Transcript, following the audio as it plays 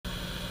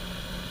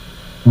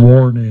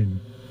Warning,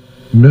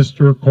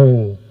 Mr.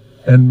 Cole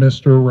and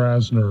Mr.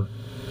 Rasner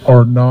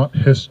are not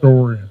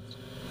historians,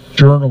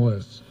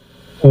 journalists,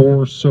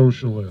 or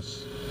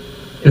socialists.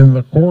 In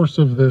the course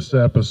of this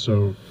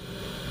episode,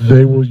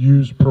 they will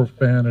use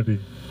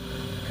profanity,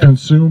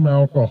 consume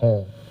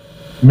alcohol,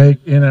 make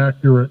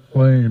inaccurate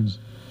claims,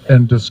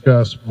 and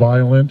discuss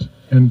violent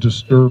and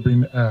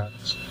disturbing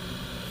acts.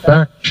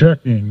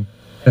 Fact-checking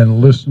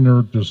and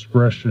listener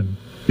discretion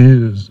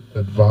is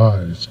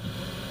advised.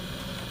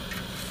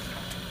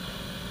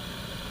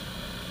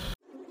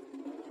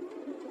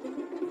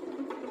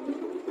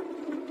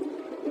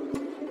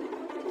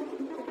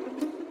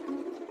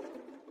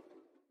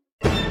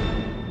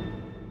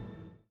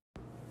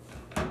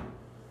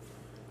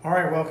 All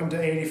right, welcome to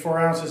 84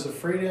 Ounces of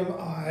Freedom.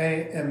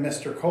 I am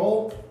Mr.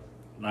 Cole.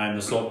 And I'm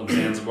the Sultan of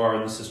Zanzibar,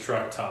 and this is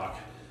Truck Talk.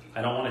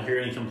 I don't want to hear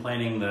any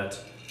complaining that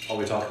all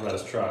we talk about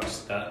is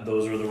trucks.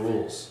 Those are the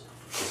rules.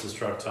 This is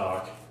Truck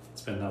Talk.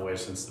 It's been that way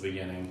since the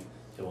beginning.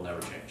 It will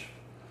never change.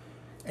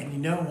 And you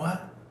know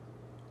what?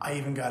 I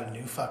even got a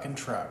new fucking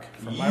truck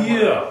from my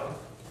work.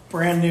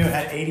 Brand new,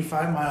 had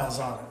 85 miles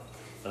on it.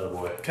 Oh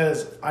boy.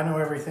 Because I know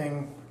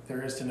everything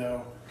there is to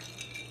know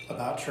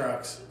about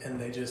trucks, and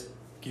they just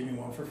give me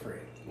one for free.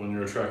 When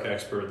you're a truck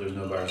expert, there's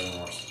no buyer's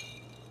remorse.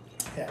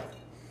 Yeah.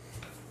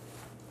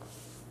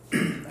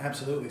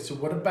 Absolutely. So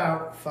what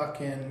about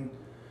fucking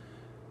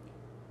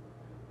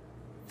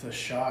the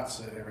shots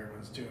that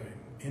everyone's doing?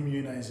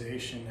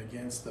 Immunization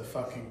against the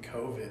fucking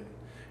COVID.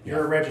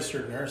 You're a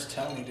registered nurse.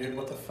 Tell me, dude,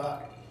 what the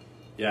fuck?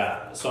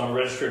 Yeah, so I'm a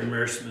registered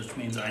nurse, which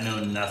means I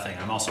know nothing.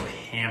 I'm also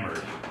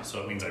hammered,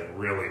 so it means I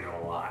really know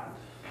a lot.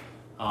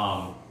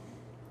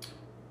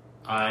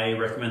 I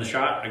recommend the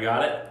shot. I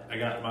got it. I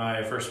got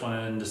my first one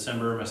in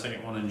December, my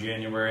second one in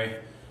January,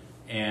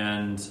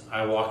 and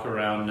I walk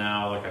around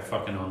now like I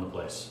fucking own the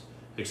place.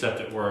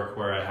 Except at work,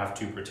 where I have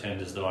to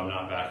pretend as though I'm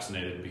not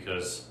vaccinated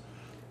because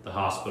the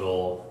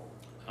hospital,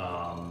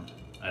 I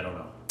don't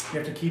know. You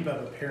have to keep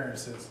up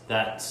appearances.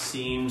 That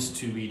seems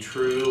to be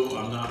true.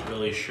 I'm not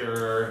really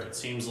sure. It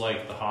seems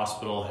like the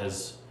hospital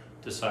has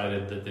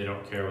decided that they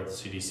don't care what the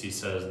CDC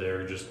says.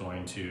 They're just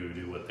going to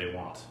do what they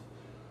want.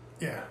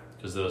 Yeah.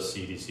 Because those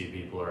CDC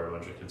people are a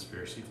bunch of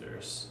conspiracy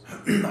theorists.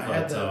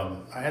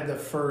 I had the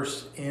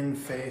first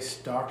in-face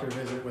doctor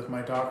visit with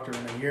my doctor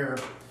in a year.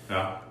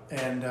 Yeah.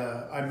 And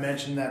I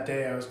mentioned that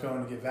day I was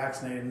going to get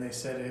vaccinated, and they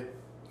said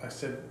I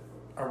said,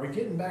 "Are we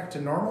getting back to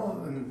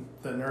normal?" And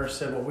the nurse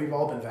said, "Well, we've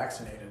all been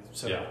vaccinated,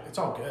 so it's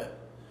all good."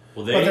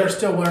 Well, but they're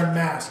still wearing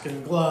masks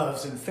and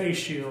gloves and face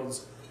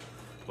shields.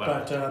 Wow.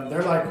 But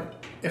they're like,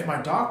 if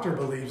my doctor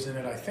believes in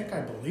it, I think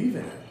I believe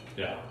in it.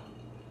 Yeah.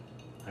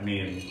 I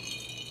mean,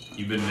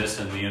 you've been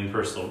missing the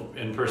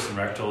in-person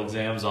rectal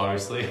exams,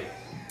 obviously.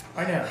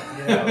 I know.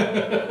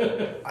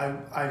 Yeah.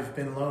 I've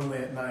been lonely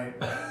at night,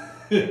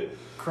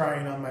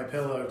 crying on my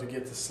pillow to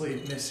get to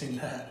sleep, missing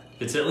that.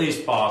 It's at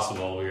least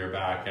possible we are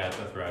back at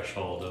the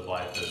threshold of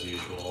life as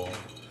usual.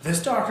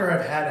 This doctor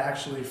I've had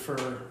actually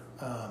for,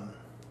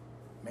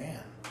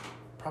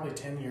 probably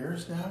 10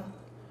 years now,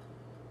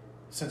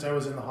 since I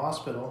was in the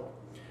hospital.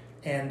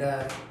 And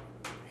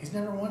he's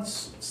never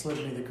once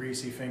slipped me the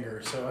greasy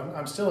finger, so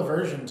I'm still a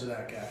virgin to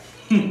that guy.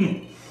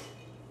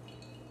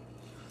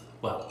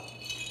 Well,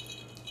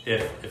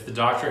 if the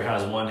doctor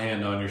has one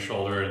hand on your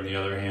shoulder and the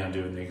other hand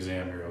doing the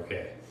exam, you're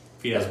okay.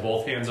 If he has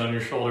both hands on your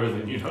shoulder,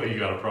 then you know you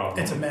got a problem.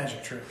 It's a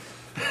magic trick.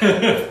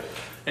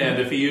 And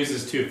if he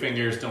uses two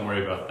fingers, don't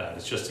worry about that.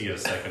 It's just to get a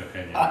second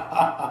opinion.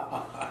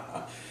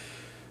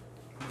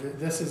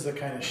 This is the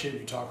kind of shit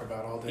you talk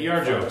about all day.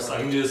 ER jokes.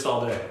 I can do this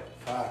all day.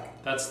 Fuck.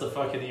 That's the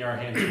fucking ER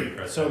handshake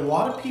right So there. a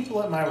lot of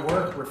people at my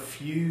work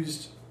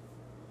refused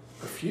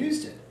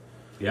it.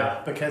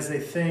 Yeah. Because they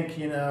think,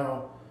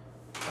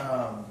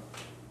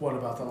 what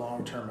about the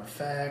long-term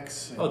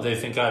effects? Oh, they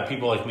think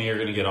people like me are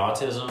going to get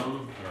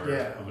autism? Or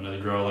Yeah. I'm going to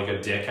grow like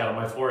a dick out of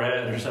my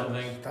forehead or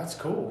something? That's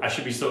cool. I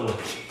should be so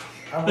lucky.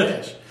 I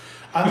wish.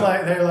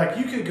 They're like,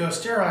 you could go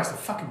sterilize the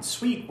fucking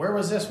suite. Where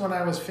was this when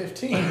I was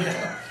 15?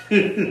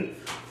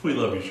 We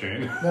love you,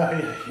 Shane.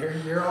 No,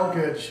 you're all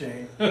good,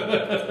 Shane.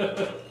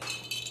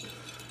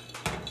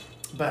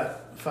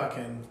 But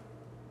fucking,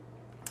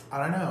 I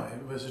don't know.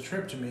 It was a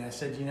trip to me. I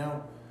said,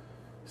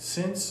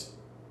 since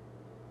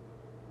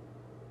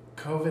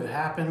COVID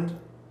happened,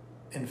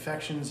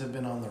 infections have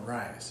been on the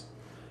rise.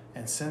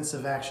 And since the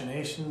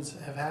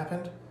vaccinations have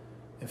happened,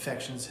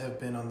 infections have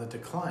been on the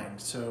decline.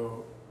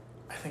 So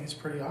I think it's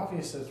pretty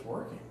obvious that it's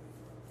working.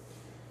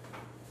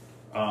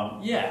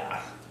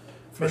 Yeah.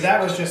 But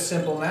that was just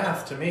simple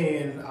math to me,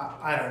 and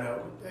I don't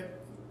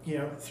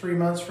know. 3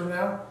 months from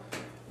now,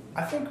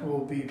 I think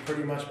we'll be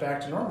pretty much back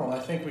to normal. I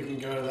think we can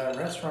go to that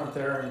restaurant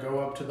there and go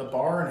up to the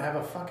bar and have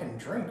a fucking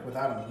drink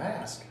without a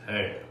mask.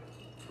 Hey,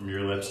 from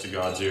your lips to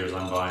God's ears,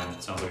 I'm buying.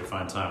 It sounds like a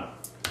fine time.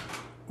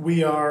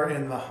 We are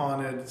in the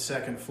haunted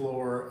second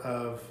floor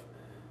of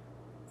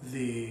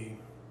the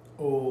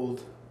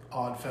old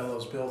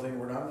Oddfellows building.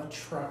 We're not in a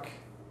truck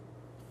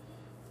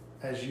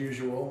as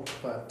usual,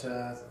 but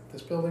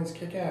this building's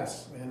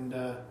kick-ass. And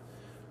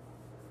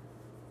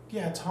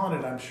Yeah, it's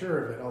haunted, I'm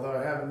sure of it, although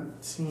I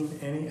haven't seen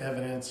any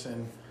evidence.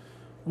 And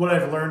what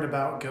I've learned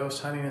about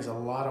ghost hunting is a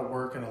lot of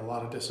work and a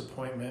lot of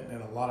disappointment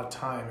and a lot of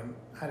time, and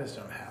I just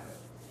don't have it.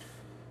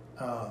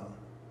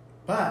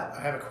 But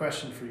I have a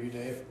question for you,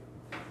 Dave.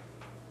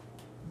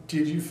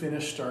 Did you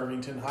finish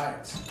Starvington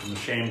Heights? I'm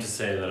ashamed to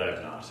say that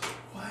I've not.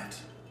 What?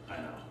 I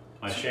know.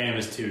 My shame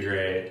is too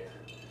great.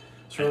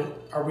 So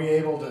are we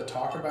able to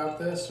talk about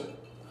this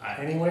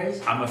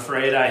anyways? I'm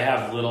afraid I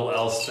have little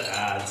else to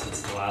add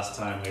since the last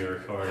time we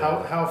recorded.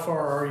 How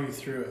far are you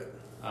through it?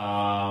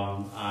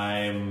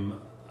 I'm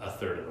a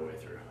third of the way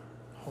through.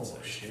 Holy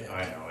shit.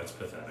 I know, it's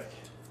pathetic.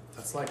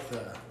 That's like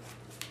the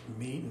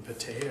meat and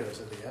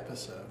potatoes of the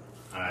episode.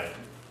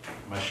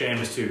 My shame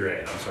is too great,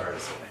 I'm sorry to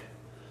say.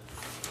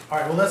 All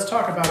right, well, let's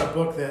talk about a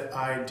book that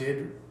I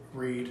did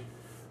read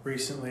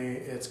recently.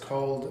 It's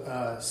called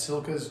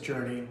Silka's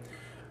Journey.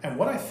 And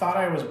what I thought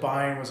I was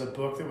buying was a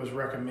book that was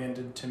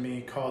recommended to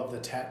me called The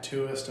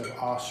Tattooist of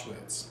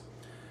Auschwitz.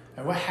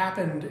 And what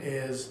happened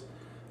is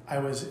I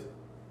was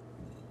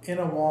in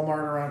a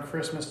Walmart around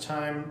Christmas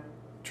time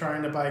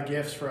trying to buy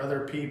gifts for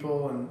other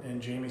people,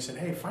 and Jamie said,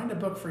 hey, find a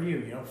book for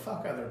you,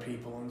 fuck other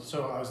people. And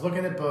so I was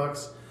looking at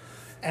books,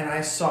 and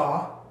I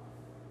saw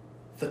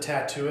The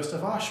Tattooist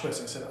of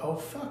Auschwitz. I said, oh,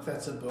 fuck,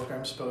 that's a book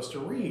I'm supposed to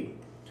read.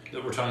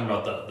 We're talking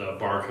about the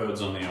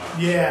barcodes on the arms.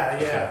 Yeah,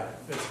 yeah.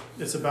 Okay.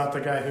 It's about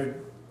the guy who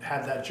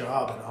had that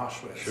job in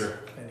Auschwitz. Sure.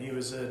 And he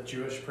was a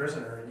Jewish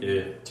prisoner.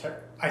 Yeah.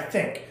 I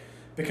think,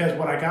 because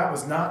what I got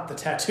was not The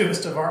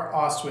Tattooist of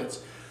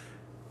Auschwitz.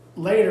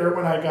 Later,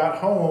 when I got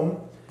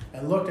home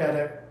and looked at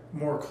it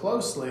more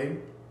closely,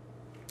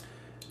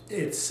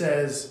 it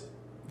says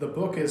the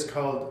book is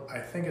called, I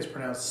think it's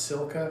pronounced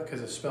Silka,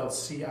 because it's spelled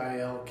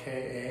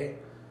Cilka.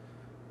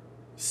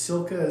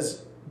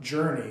 Silka's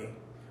Journey.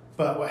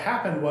 But what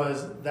happened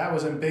was that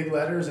was in big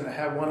letters, and it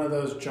had one of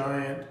those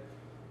giant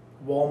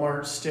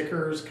Walmart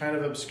stickers kind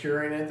of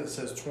obscuring it that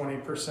says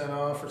 20%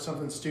 off or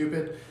something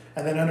stupid.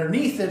 And then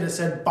underneath it, it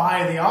said,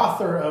 by the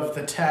author of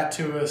The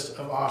Tattooist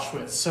of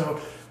Auschwitz.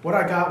 So what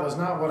I got was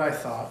not what I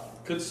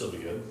thought. Could still be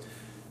good.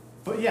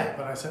 But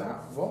I said,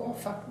 well,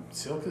 fuck,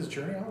 Silka's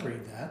Journey, I'll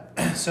read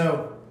that.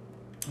 So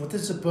what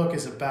this book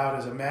is about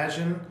is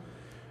imagine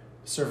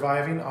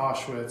surviving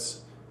Auschwitz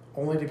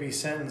only to be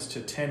sentenced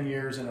to 10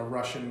 years in a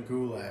Russian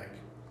gulag.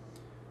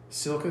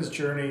 Silka's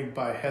Journey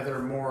by Heather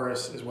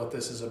Morris is what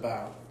this is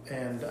about.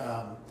 And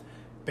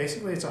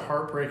basically it's a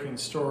heartbreaking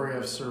story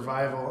of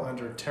survival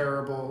under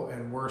terrible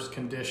and worse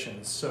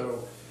conditions.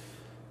 So,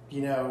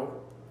 in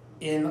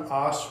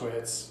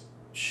Auschwitz,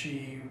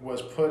 she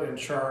was put in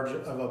charge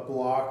of a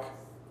block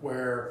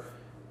where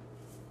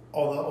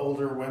all the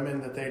older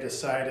women that they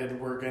decided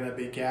were going to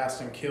be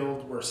gassed and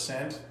killed were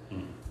sent.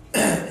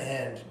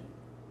 And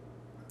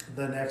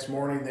the next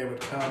morning they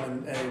would come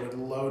and they would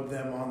load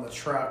them on the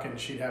truck, and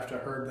she'd have to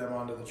herd them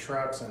onto the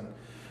trucks. And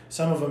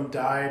some of them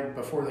died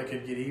before they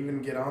could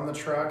get on the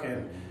truck,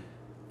 and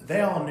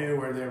they all knew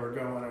where they were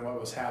going and what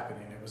was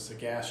happening. It was the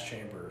gas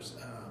chambers.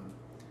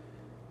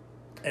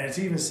 And it's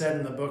even said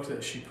in the book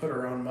that she put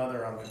her own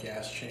mother on the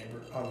gas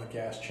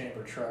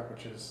chamber truck,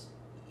 which is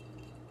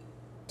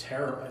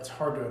terrible. It's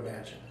hard to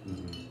imagine.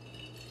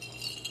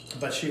 Mm-hmm.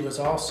 But she was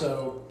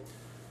also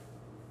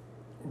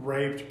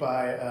raped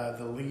by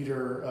the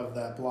leader of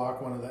that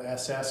block, one of the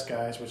SS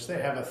guys, which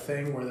they have a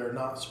thing where they're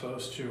not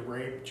supposed to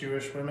rape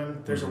Jewish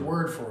women. There's a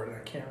word for it, and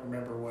I can't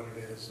remember what it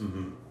is.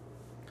 Mm-hmm.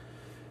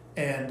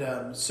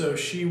 And so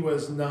she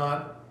was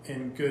not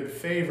in good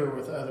favor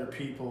with other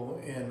people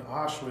in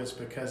Auschwitz,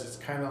 because it's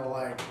kind of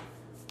like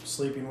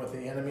sleeping with the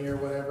enemy or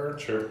whatever.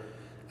 Sure.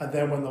 And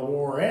then when the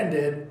war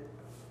ended,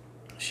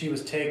 she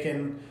was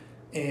taken,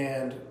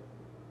 and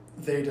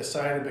they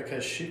decided,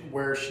 because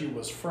where she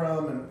was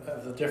from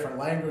and the different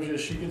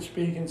languages she could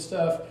speak and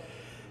stuff,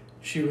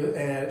 she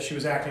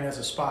was acting as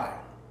a spy.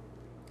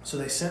 So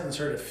they sentenced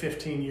her to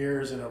 15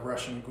 years in a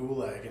Russian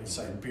gulag in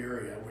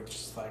Siberia, which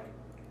is like...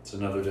 It's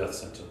another death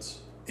sentence.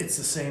 It's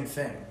the same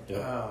thing.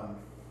 Yep.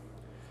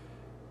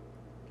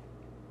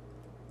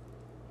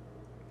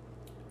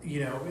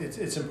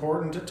 It's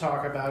important to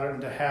talk about it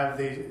and to have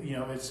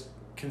it's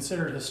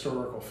considered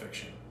historical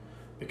fiction,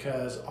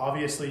 because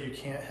obviously you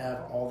can't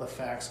have all the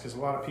facts because a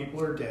lot of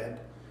people are dead.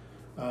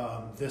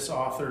 This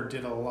author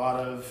did a lot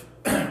of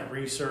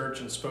research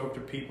and spoke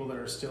to people that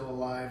are still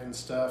alive and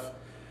stuff.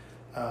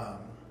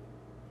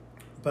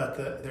 But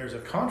there's a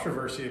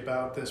controversy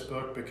about this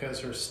book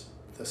because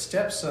the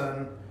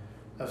stepson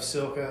of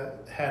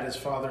Silka had his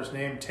father's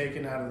name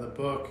taken out of the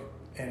book,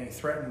 and he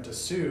threatened to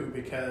sue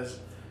because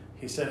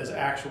he said his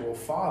actual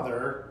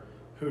father,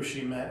 who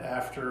she met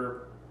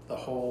after the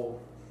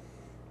whole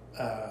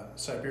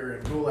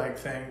Siberian gulag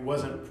thing,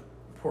 wasn't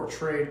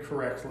portrayed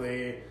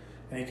correctly,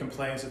 and he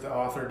complains that the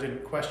author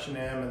didn't question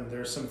him, and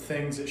there's some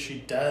things that she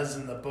does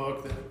in the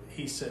book that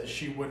he says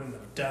she wouldn't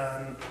have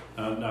done.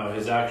 No,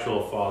 his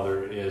actual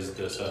father is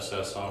this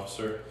SS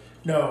officer.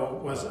 No,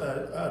 was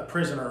a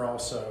prisoner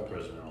also.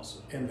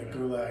 In the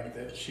gulag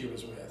that she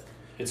was with.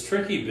 It's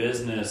tricky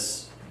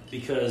business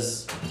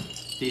because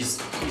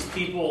these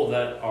people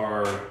that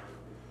are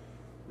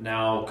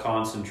now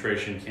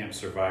concentration camp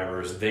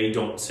survivors, they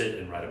don't sit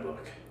and write a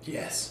book.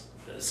 Yes.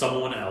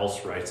 Someone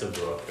else writes a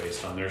book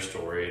based on their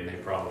story, and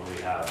they probably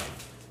have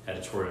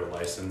editorial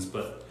license,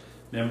 but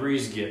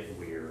memories get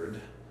weird.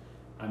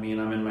 I mean,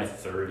 I'm in my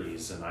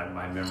 30s, and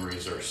my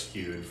memories are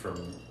skewed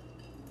from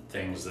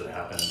things that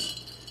happened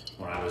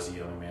when I was a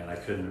young man. I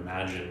couldn't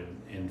imagine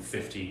in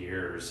 50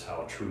 years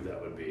how true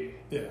that would be.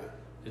 Yeah.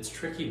 It's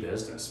tricky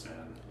business,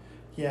 man.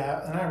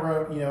 Yeah, and I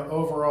wrote,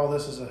 overall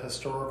this is a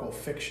historical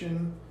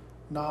fiction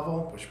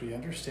novel, which we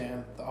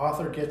understand. The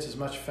author gets as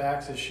much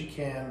facts as she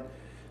can,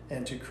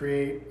 and to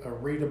create a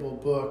readable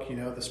book,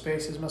 the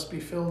spaces must be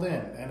filled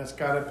in, and it's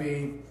got to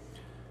be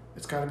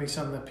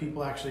something that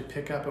people actually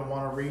pick up and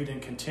want to read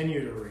and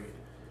continue to read.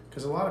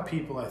 Because a lot of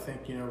people, I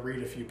think,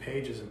 read a few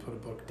pages and put a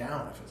book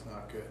down if it's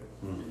not good.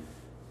 Mm-hmm.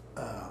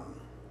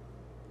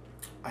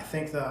 I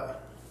think the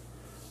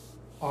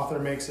author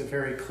makes it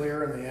very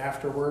clear in the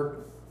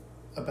afterword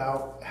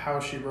about how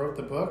she wrote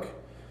the book.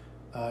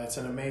 It's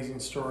an amazing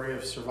story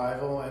of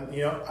survival, and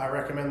I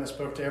recommend this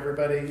book to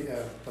everybody.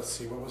 Let's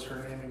see, what was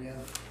her name again?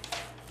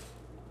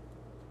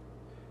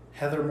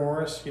 Heather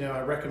Morris.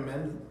 I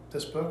recommend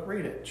this book.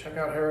 Read it. Check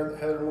out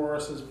Heather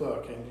Morris's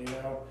book, and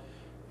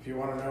if you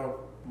want to know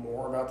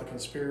more about the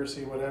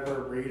conspiracy,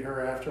 whatever, read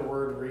her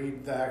afterward.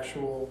 Read the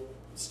actual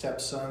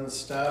stepson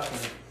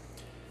stuff,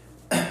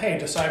 and hey,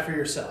 decide for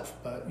yourself.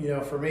 But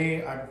for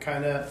me, I'm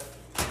kind of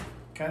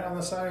on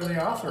the side of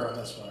the author on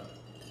this one.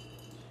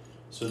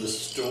 So the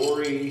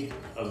story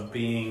of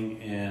being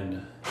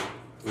in,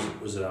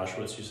 was it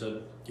Auschwitz you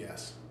said?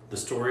 Yes. The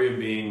story of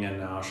being in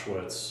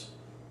Auschwitz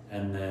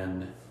and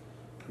then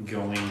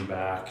going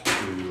back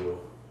to,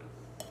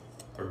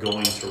 or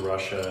going to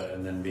Russia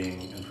and then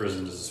being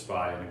imprisoned as a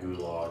spy in a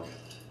gulag,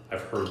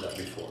 I've heard that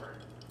before.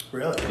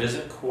 Really? It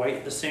isn't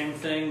quite the same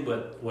thing,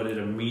 but what it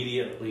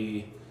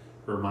immediately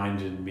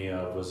reminded me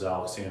of was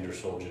Alexander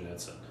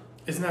Solzhenitsyn.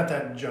 Isn't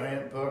that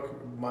giant book,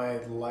 My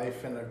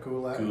Life in a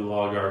Gulag?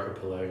 Gulag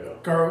Archipelago.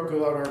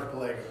 Gulag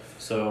Archipelago.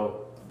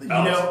 So,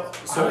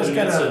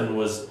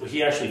 Solzhenitsyn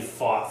he actually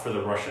fought for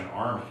the Russian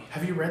army.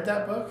 Have you read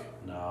that book?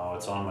 No,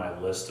 it's on my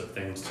list of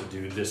things to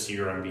do this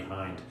year. I'm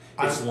behind.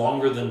 It's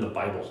longer than the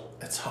Bible.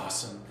 It's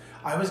awesome.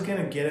 I was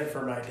gonna get it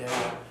for my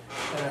dad,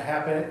 and it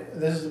happened.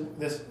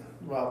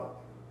 Well,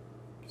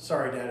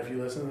 sorry, Dad, if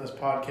you listen to this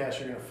podcast,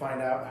 you're gonna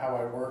find out how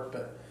I work,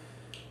 but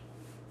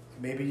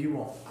maybe you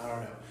won't. I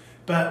don't know.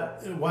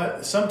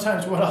 But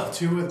sometimes what I'll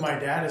do with my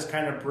dad is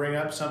kind of bring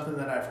up something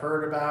that I've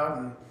heard about,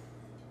 and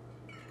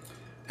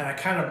I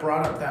kind of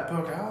brought up that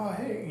book. Oh,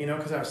 hey,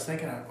 because I was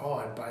thinking, I'd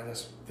buy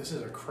this. This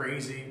is a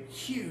crazy,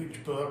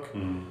 huge book.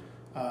 Mm-hmm.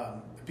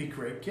 It'd be a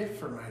great gift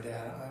for my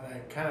dad.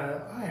 And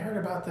I heard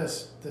about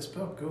this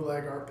book,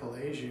 Gulag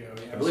Archipelago.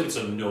 I believe it's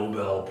a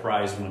Nobel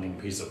Prize-winning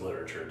piece of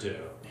literature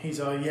too. He's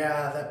all,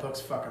 yeah, that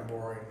book's fucking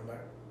boring. I'm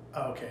like,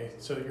 oh, okay,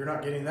 so you're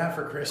not getting that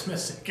for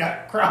Christmas?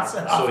 Got crossed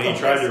it off. So he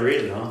tried to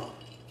read it, huh?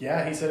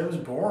 Yeah, he said it was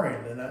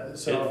boring, and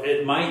so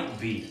it might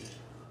be.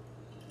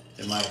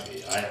 It might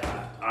be.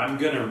 I'm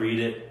gonna read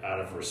it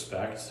out of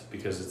respect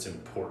because it's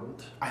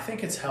important. I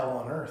think it's hell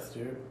on earth,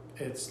 dude.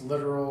 It's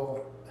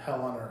literal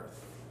hell on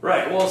earth.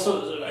 Right. Well,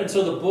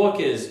 so the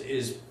book is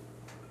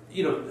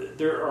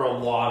there are a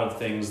lot of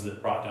things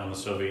that brought down the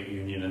Soviet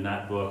Union, and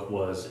that book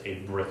was a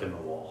brick in the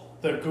wall.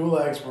 The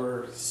gulags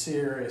were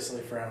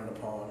seriously frowned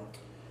upon.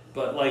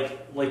 But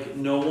like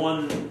no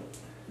one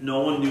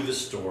knew the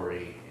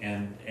story,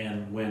 and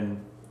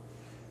when.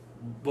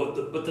 But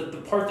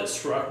the part that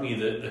struck me,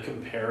 the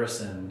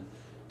comparison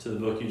to the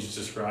book you just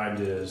described,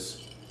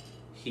 is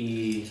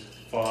he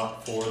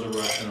fought for the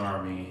Russian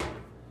army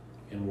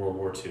in World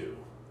War II.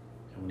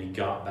 And when he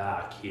got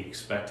back, he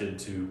expected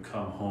to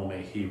come home a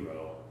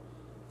hero,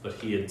 but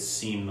he had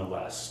seen the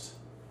West,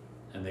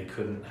 and they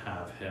couldn't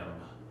have him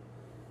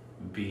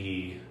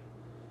be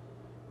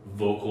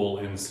vocal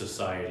in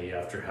society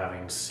after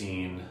having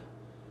seen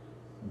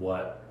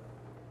what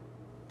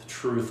the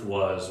truth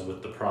was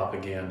with the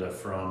propaganda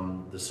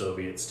from the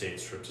Soviet state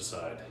stripped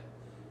aside.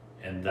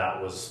 And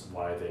that was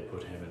why they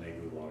put him in a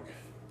gulag.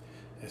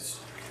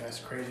 That's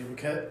crazy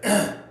because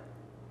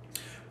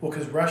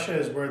Russia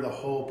is where the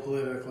whole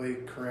politically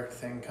correct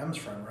thing comes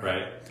from, right?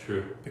 Right,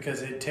 true.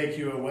 Because it'd take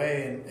you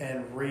away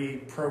and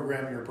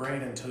reprogram your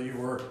brain until you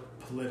were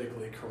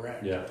politically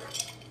correct. Yeah.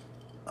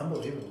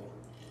 Unbelievable.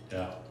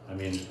 Yeah. I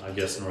mean, I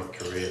guess North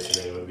Korea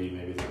today would be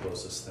maybe the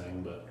closest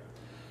thing, but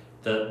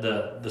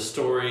the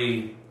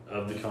story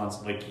of the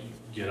concept, like you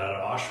get out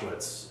of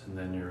Auschwitz and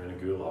then you're in a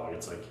gulag.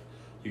 It's like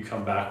you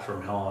come back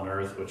from hell on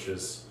earth, which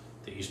is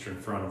the Eastern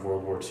Front of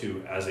World War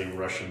II, as a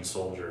Russian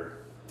soldier.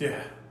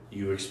 Yeah.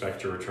 You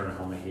expect to return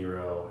home a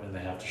hero, and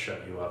they have to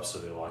shut you up, so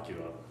they lock you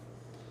up.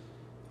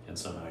 And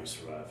somehow you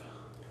survive.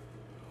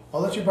 I'll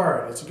let you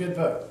borrow it. It's a good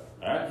book.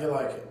 All right. You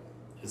like it.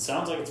 It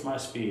sounds like it's my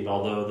speed,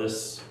 although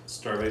this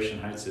Starvation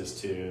Heights is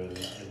too, and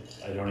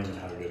I don't even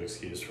have a good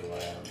excuse for why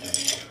I haven't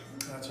finished.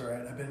 That's all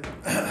right.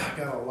 I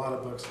got a lot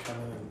of books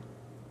coming in.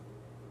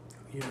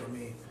 You know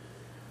me.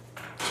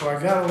 So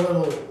I got a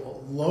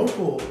little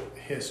local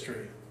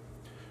history.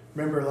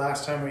 Remember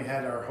last time we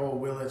had our whole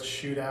Willits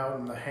shootout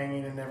and the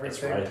hanging and That's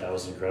everything? right. That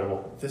was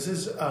incredible. This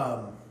is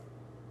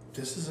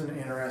an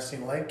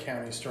interesting Lake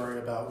County story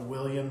about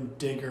William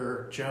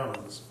Digger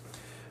Jones.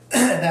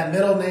 That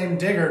middle name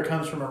Digger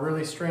comes from a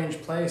really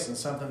strange place and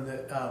something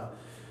that,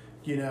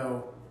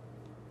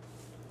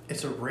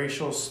 it's a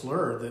racial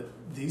slur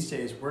that these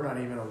days we're not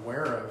even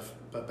aware of,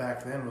 but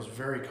back then was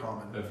very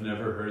common. I've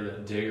never heard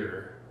that.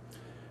 Digger.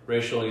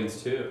 Racial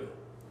against who?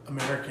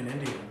 American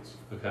Indians.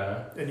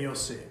 Okay. And you'll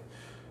see.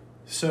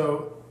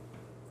 So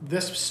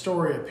this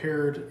story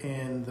appeared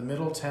in the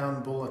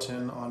Middletown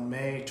Bulletin on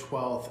May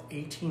 12th,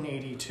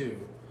 1882.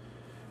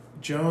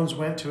 Jones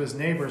went to his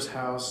neighbor's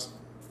house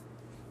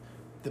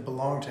that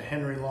belonged to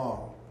Henry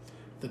Long.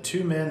 The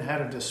two men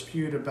had a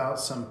dispute about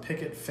some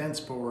picket fence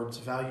boards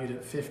valued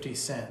at 50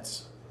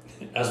 cents.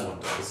 As one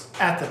does.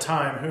 At the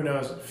time, who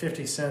knows,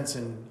 50 cents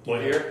in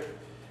What year?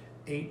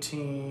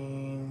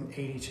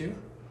 1882?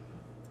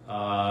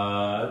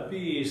 It'd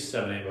be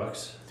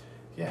 $7-8.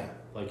 Yeah.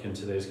 Like in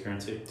today's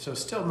currency. So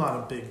still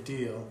not a big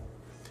deal.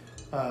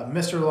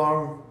 Mr.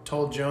 Long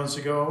told Jones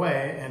to go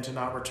away and to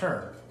not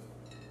return.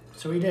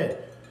 So he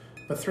did.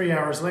 But 3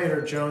 hours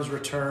later, Jones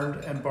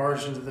returned and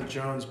barged into the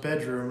Jones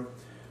bedroom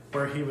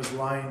where he was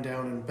lying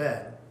down in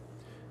bed.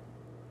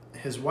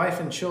 His wife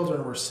and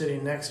children were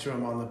sitting next to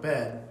him on the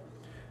bed,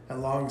 and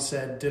Long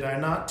said, "Did I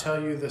not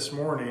tell you this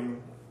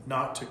morning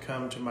not to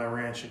come to my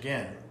ranch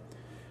again?"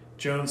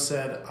 Jones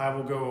said, "I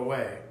will go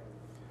away."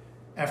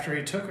 After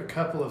he took a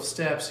couple of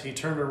steps, he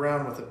turned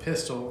around with a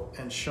pistol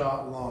and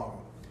shot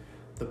Long.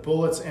 The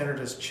bullets entered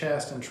his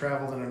chest and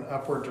traveled in an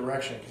upward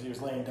direction because he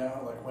was laying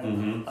down, like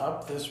went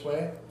up this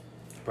way.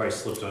 Probably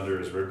slipped under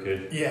his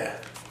ribcage. Yeah.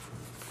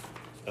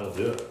 That'll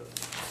do it.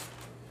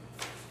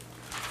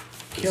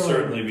 Could Killing-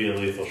 certainly be a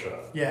lethal shot.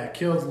 Yeah,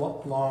 killed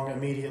Long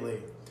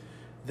immediately.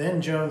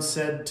 Then Jones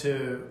said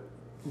to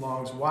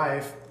Long's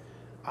wife,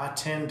 "I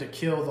tend to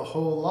kill the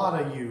whole lot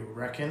of you,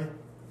 reckon."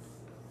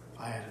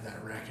 I added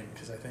that reckon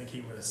because I think he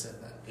would have said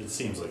that. It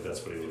seems like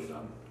that's what he would have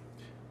done.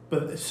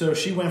 But so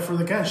she went for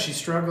the gun. She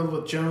struggled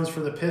with Jones for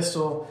the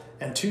pistol,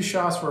 and 2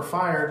 shots were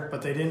fired,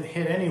 but they didn't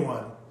hit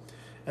anyone.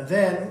 And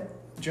then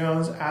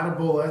Jones, out of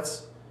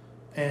bullets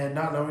and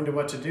not knowing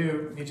what to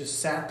do, he just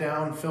sat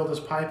down, filled his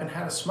pipe, and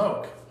had a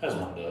smoke. As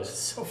one It's does.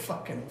 so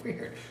fucking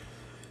weird.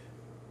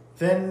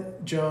 Then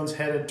Jones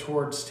headed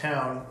towards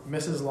town.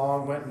 Mrs.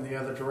 Long went in the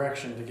other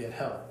direction to get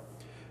help.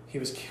 He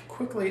was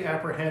quickly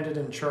apprehended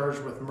and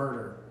charged with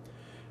murder.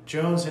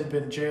 Jones had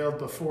been jailed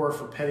before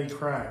for petty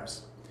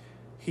crimes.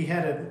 He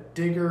had a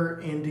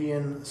Digger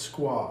Indian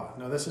squaw.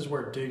 Now this is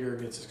where Digger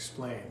gets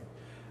explained.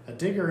 A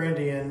Digger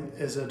Indian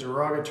is a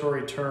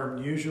derogatory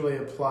term usually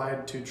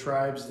applied to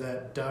tribes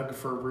that dug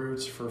for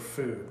roots for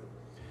food.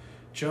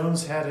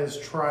 Jones had his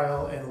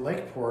trial in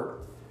Lakeport,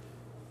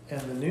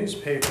 and the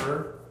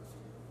newspaper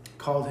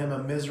called him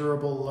a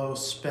miserable low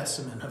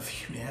specimen of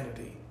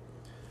humanity.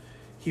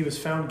 He was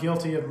found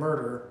guilty of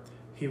murder.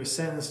 He was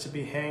sentenced to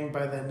be hanged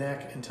by the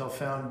neck until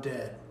found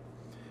dead.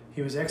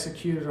 He was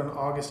executed on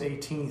August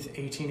 18th,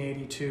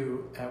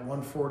 1882 at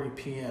 1:40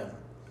 p.m.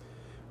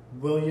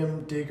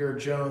 William Digger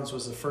Jones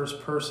was the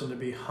first person to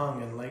be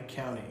hung in Lake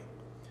County.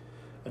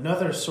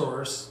 Another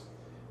source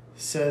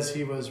says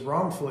he was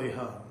wrongfully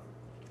hung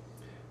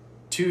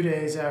 2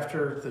 days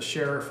after the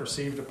sheriff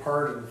received a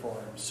pardon for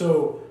him.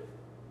 So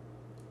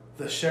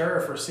the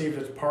sheriff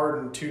received a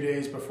pardon 2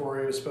 days before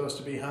he was supposed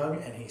to be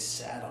hung, and he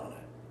sat on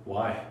it.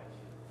 Why?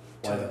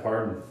 Why the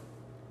pardon?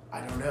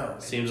 I don't know.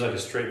 Seems like a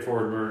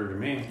straightforward murder to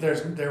me.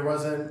 There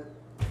wasn't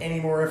any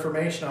more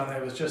information on it.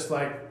 It was just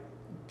like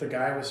the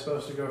guy was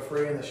supposed to go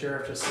free, and the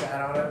sheriff just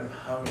sat on it and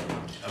hung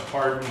him. A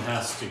pardon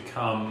has to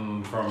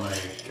come from a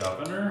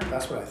governor?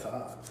 That's what I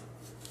thought.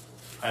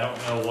 I don't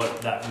know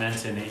what that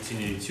meant in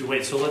 1882.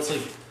 Wait, so let's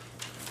like...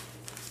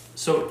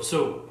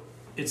 So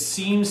it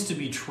seems to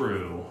be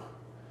true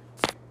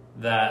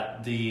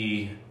that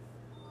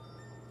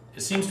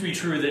It seems to be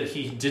true that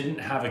he didn't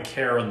have a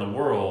care in the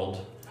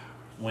world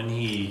when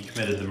he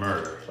committed the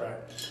murder. Right.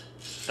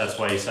 That's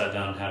why he sat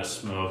down and had a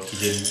smoke. He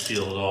didn't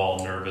feel at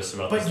all nervous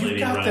about But this you lady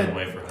got running the.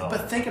 away for help.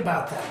 But think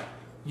about that.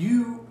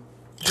 You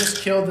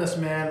just killed this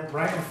man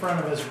right in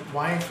front of his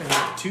wife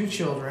and 2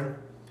 children,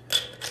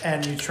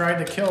 and you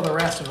tried to kill the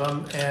rest of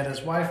them, and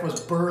his wife was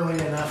burly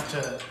enough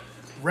to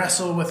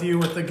wrestle with you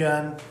with the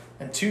gun,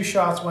 and 2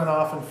 shots went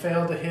off and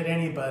failed to hit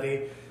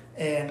anybody.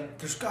 And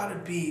there's got to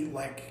be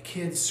like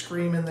kids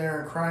screaming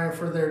there and crying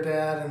for their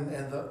dad,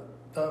 and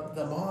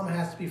the mom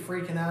has to be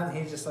freaking out, and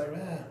he's just like,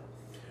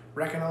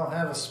 reckon I'll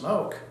have a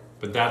smoke.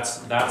 But that's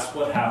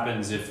what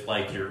happens if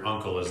like your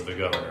uncle is the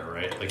governor,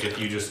 right? Like if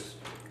you just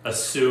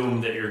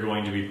assume that you're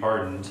going to be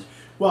pardoned,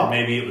 Well, and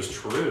maybe it was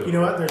true. You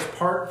know what? There's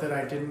part that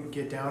I didn't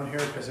get down here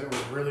because it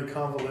was really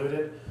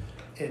convoluted.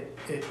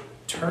 It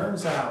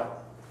turns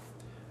out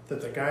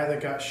that the guy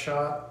that got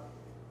shot,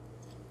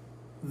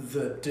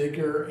 the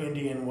Digger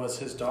Indian, was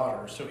his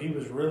daughter. So he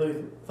was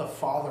really the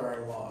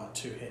father-in-law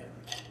to him,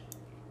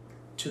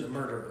 to the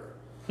murderer.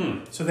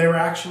 So they were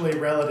actually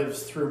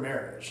relatives through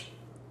marriage.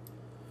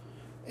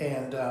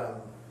 And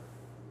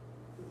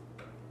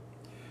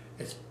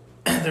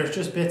there's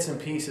just bits and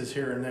pieces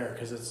here and there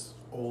because it's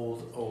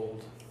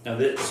old. Now,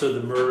 so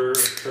the murder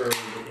occurred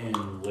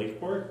in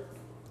Lakeport?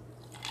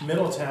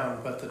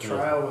 Middletown, but the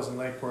trial was in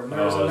Lakeport. And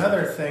there was Oh,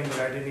 another thing that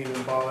I didn't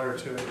even bother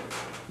to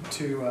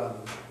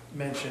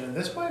mention, and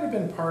this might have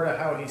been part of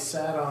how he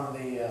sat on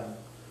the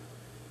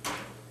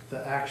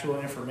actual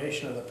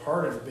information of the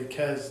pardon,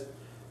 because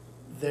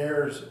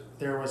there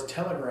was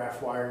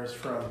telegraph wires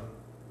from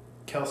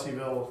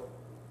Kelseyville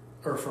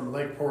or from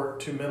Lakeport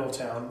to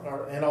Middletown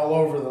and all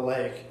over the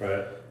lake,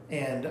 Right.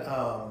 and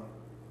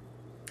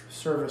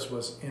service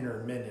was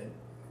intermittent,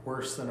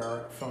 worse than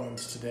our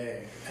phones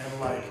today, and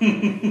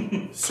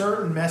like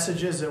certain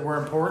messages that were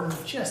important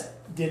just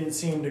didn't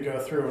seem to go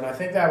through. And I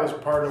think that was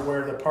part of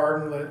where the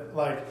pardon,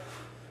 like,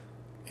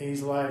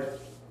 he's like,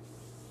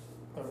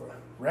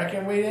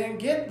 reckon we didn't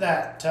get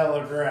that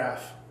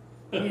telegraph,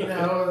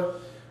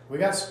 we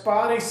got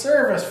spotty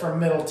service from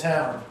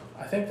Middletown.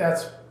 I think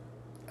that's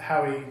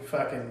how he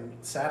fucking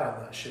sat on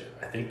that shit,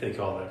 I think they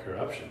call that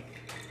corruption.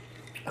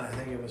 and I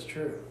think it was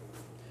true.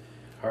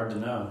 Hard to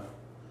know.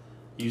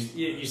 You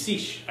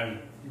see, I mean,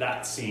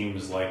 that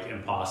seems like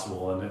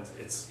impossible, and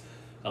it's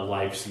a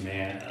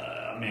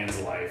man's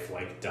life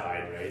like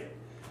died, right?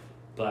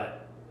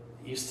 But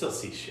you still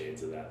see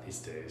shades of that these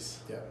days.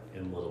 Yeah.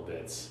 In little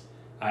bits.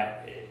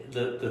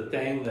 The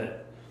thing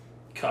that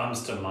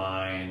comes to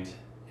mind,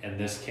 and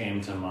this came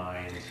to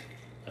mind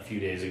a few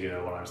days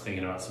ago when I was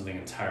thinking about something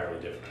entirely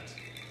different.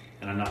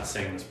 And I'm not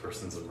saying this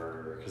person's a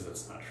murderer because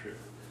that's not true,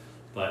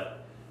 but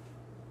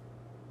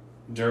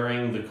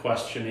during the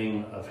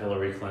questioning of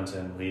Hillary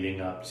Clinton leading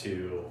up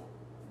to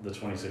the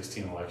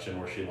 2016 election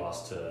where she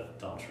lost to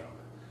Donald Trump,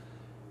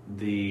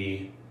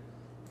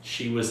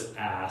 she was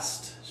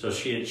asked, so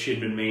she had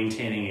been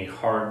maintaining a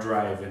hard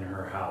drive in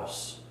her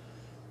house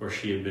where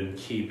she had been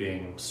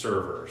keeping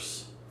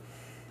servers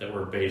that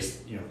were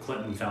based,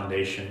 Clinton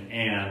Foundation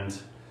and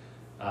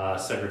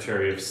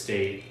Secretary of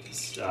State,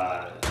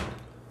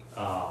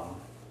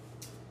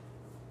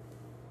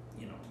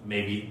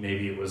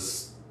 maybe it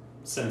was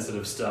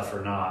sensitive stuff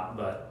or not,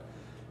 but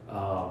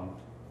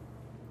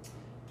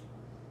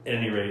at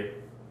any rate,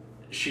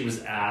 she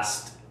was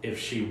asked if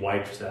she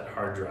wiped that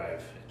hard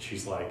drive.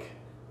 She's like,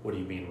 "What do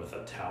you mean, with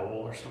a towel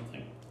or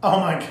something?" Oh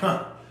my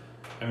God.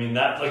 I mean,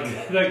 that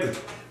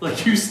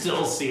like you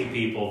still see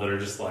people that are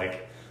just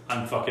like,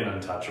 "I'm fucking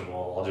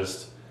untouchable. I'll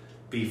just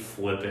be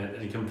flippant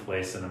and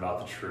complacent about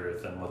the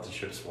truth and let the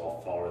chips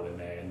fall where they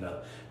may, and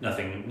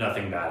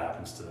nothing bad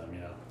happens to them."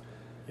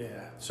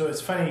 Yeah. So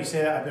it's funny you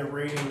say that. I've been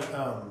reading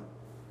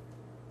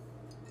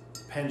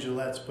Penn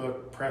Jillette's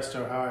book,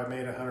 Presto, How I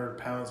Made 100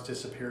 Pounds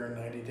Disappear in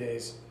 90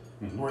 Days,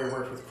 Mm-hmm. where he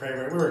worked with Craig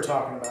Wright. We were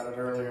talking about it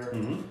earlier.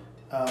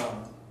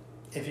 Mm-hmm.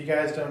 If you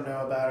guys don't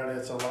know about it,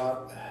 it's a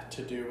lot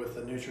to do with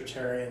the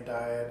nutritarian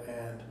diet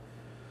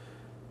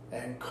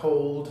and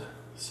cold,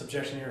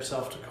 subjecting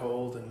yourself to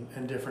cold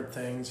and different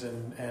things,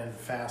 and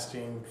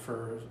fasting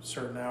for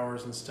certain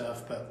hours and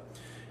stuff. But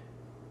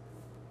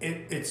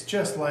it's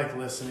just like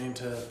listening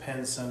to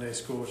Penn Sunday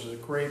School, which is a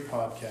great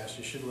podcast.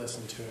 You should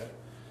listen to it.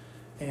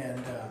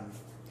 And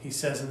he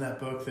says in that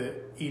book that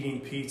eating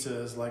pizza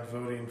is like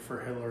voting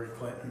for Hillary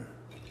Clinton.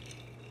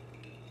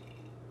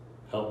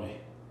 Help me.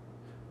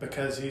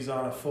 Because he's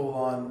on a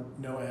full-on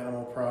no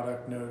animal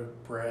product, no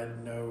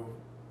bread, no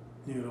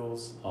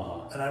noodles.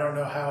 Uh-huh. And I don't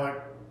know how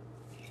it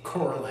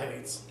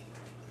correlates.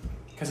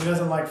 Because he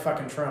doesn't like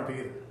fucking Trump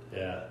either.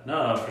 Yeah.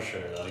 No, for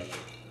sure. Like,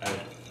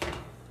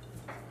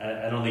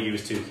 I don't think he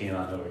was too keen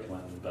on Hillary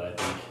Clinton, but I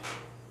think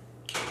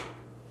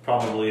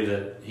probably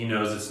that he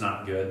knows it's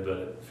not good, but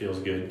it feels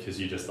good because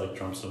you just like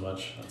Trump so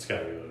much. That's got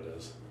to be what it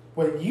is.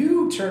 Well,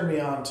 you turned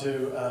me on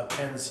to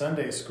Penn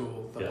Sunday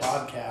School, the Yes.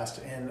 podcast,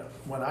 and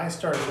when I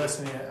started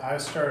listening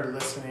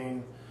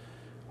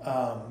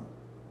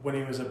when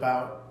he was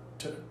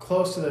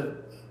close to the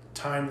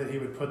time that he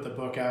would put the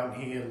book out,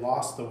 and he had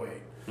lost the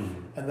weight.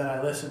 Mm-hmm. And then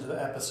I listened to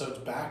the episodes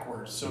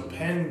backwards, so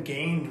Penn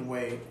gained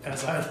weight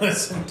as I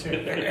listened to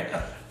it.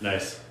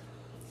 Nice.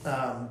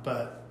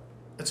 But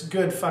it's a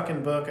good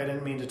fucking book. I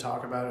didn't mean to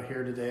talk about it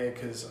here today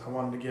because I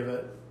wanted to give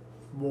it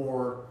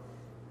more,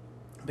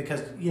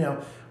 because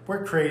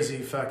we're crazy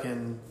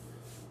fucking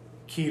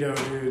keto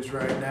dudes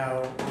right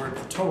now. We're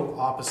the total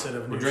opposite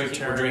of We're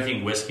nutritarian.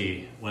 drinking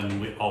whiskey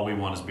when all we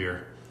want is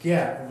beer.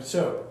 Yeah,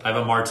 so I have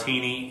a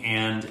martini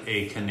and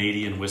a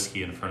Canadian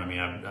whiskey in front of me.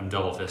 I'm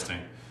double fisting.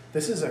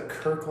 this is a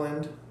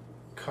Kirkland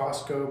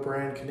Costco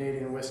brand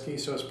Canadian whiskey,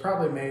 so it's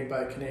probably made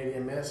by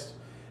Canadian Mist.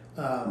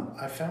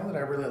 I found that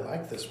I really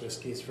like this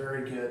whiskey. It's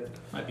very good.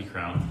 Might be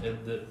Crown.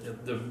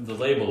 The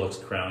label looks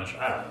Crownish.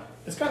 I don't know.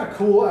 It's got a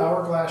cool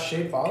hourglass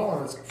shaped bottle,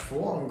 and it's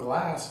full on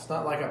glass. It's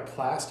not like a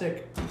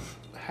plastic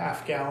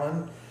half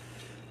gallon.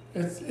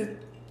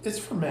 It's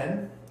for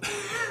men.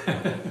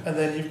 And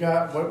then you've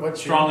got what's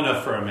Strong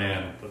enough for a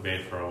man, but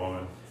made for a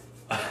woman.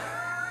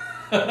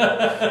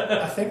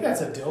 I think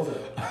that's a dildo.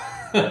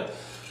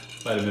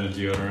 Might have been a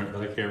deodorant,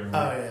 but I can't remember.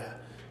 Oh yeah.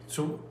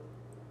 So,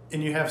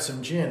 and you have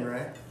some gin,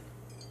 right?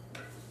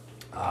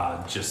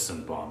 Just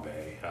some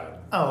Bombay.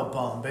 Oh,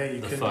 Bombay.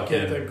 You The couldn't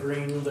fucking- get the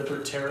green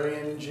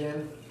libertarian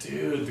gin?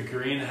 Dude, the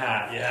green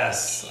hat.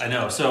 Yes, I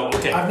know. So,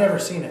 okay. I've never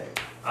seen it.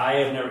 I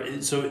have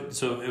never.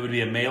 So it would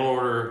be a mail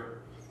order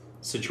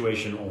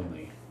situation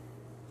only,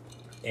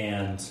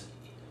 and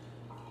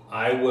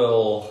I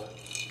will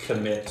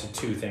commit to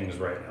two things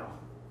right now.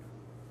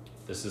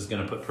 This is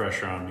going to put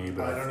pressure on me,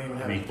 but I don't even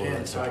have I'm a equal pen,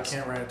 in so I text.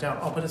 can't write it down.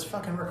 Oh, but it's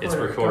fucking recorded. It's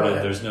Go recorded.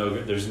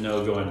 ahead. There's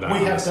no going back. We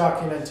on have this.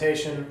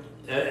 documentation.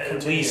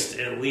 At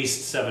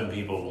least 7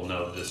 people will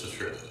know that this is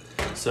true.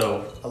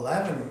 So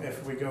 11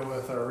 if we go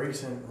with our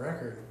recent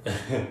record.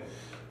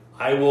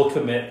 I will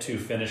commit to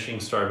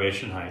finishing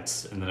Starvation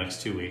Heights in the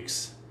next 2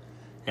 weeks,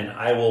 and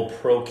I will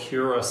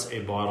procure us a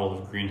bottle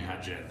of Green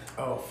Hat Gin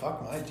Oh,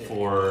 fuck my dick.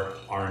 for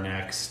our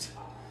next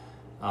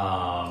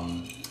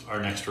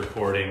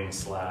recording /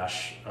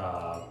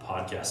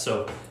 podcast.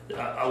 So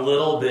a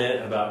little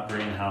bit about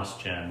Greenhouse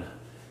Gin.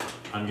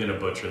 I'm gonna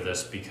butcher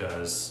this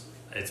because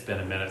it's been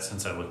a minute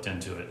since I looked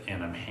into it,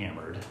 and I'm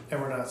hammered.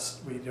 And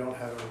we don't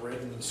have a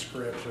written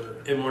script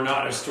or. And we're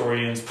not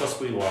historians, plus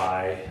we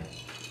lie.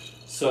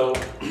 So,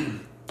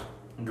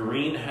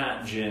 Green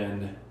Hat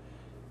Gin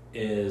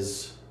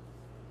is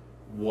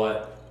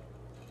what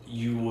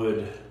you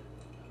would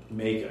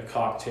make a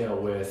cocktail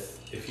with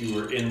if you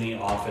were in the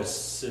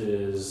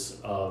offices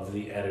of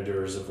the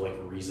editors of like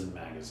Reason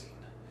magazine.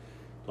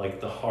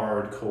 Like the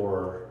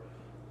hardcore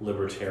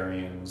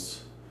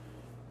libertarians.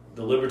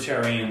 The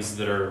libertarians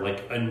that are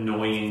like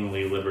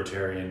annoyingly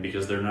libertarian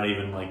because they're not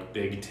even like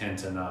big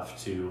tent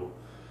enough to,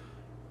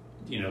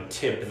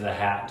 tip the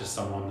hat to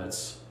someone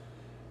that's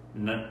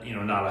not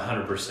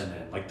 100%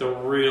 in. Like the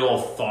real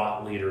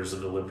thought leaders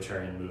of the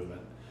libertarian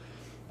movement.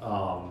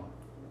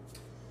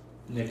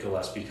 Nick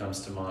Gillespie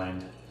comes to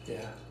mind.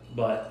 Yeah.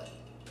 But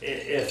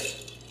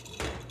if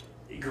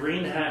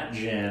Green Hat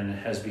Gin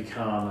has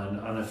become an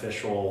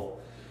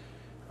unofficial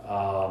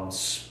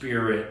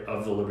spirit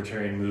of the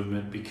libertarian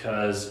movement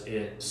because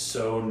it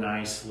so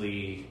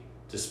nicely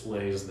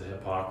displays the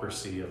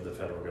hypocrisy of the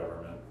federal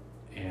government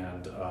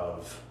and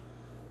of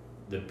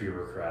the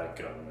bureaucratic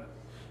government.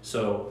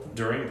 So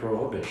during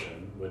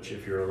Prohibition, which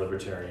if you're a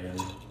libertarian,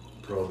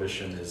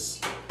 Prohibition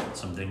is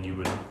something you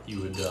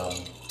would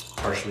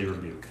harshly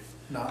rebuke.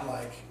 Not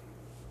like.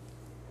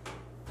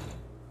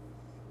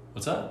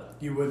 What's that?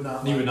 You would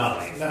not. You like, would not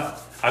like. No.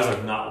 I was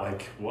like, not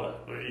like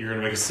what? You're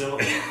gonna make a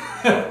silly.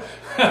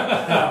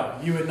 No,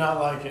 you would not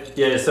like it.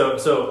 Yeah.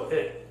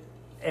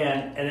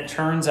 And it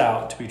turns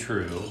out to be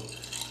true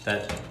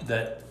that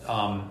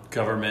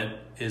government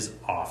is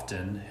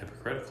often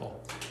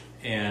hypocritical,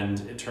 and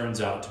it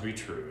turns out to be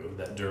true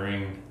that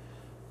during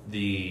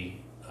the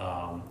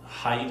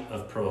height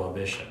of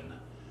Prohibition,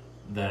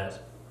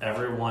 that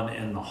everyone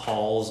in the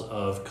halls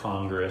of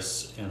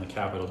Congress and the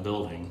Capitol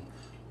building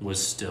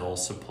was still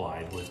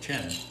supplied with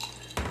gin.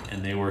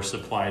 And they were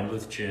supplied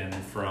with gin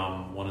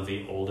from one of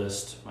the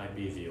oldest, might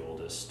be the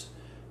oldest,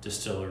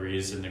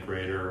 distilleries in the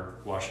greater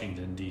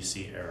Washington,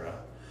 D.C. era.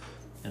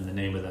 And the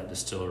name of that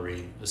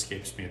distillery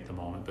escapes me at the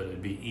moment, but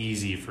it'd be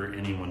easy for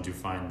anyone to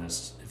find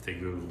this if they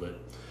Googled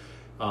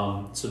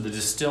it. So the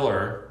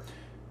distiller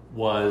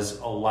was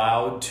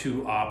allowed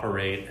to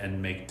operate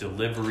and make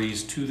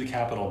deliveries to the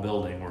Capitol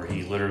building where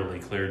he literally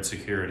cleared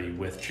security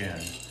with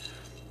gin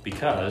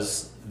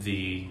because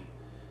the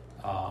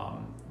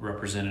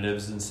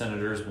representatives and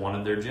senators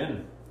wanted their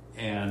gin,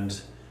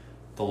 and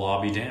the law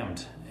be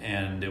damned.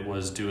 And it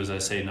was do as I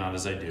say, not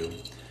as I do.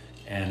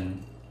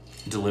 And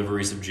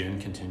deliveries of gin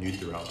continued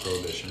throughout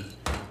Prohibition.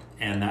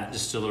 And that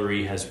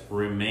distillery has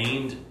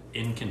remained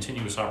in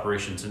continuous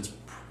operation since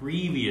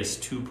previous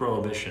to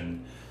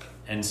Prohibition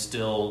and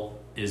still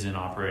is in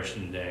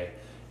operation today.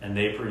 And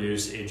they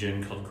produce a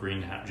gin called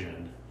Green Hat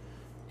Gin.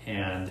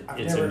 And I've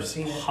it's never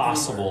seen it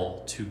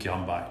impossible to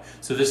come by.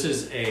 So this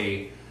is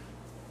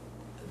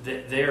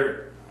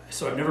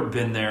so I've never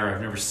been there,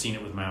 I've never seen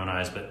it with my own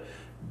eyes, but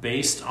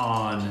based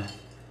on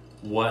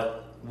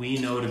what we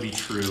know to be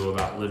true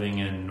about living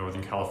in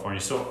Northern California,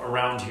 so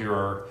around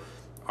here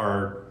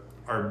our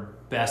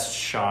best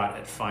shot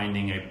at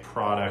finding a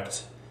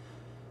product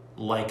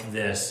like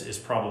this is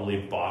probably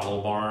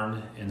Bottle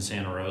Barn in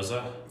Santa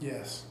Rosa.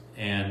 Yes.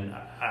 And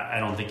I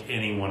don't think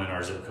anyone in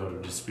our zip code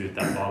would dispute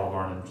that Bottle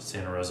Barn in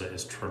Santa Rosa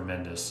is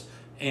tremendous.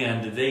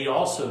 And they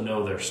also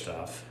know their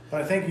stuff.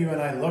 But I think you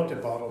and I looked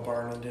at Bottle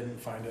Barn and didn't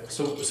find it.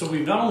 So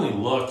we've not only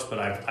looked, but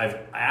I've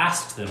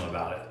asked them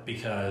about it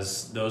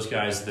because those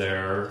guys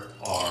there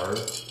are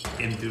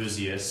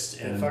enthusiasts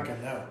They and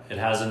fucking know. it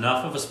has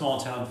enough of a small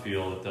town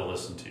feel that they'll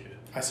listen to you.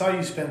 I saw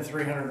you spend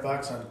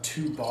 $300 on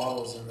 2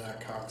 bottles in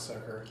that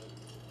cocksucker.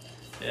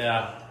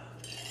 Yeah,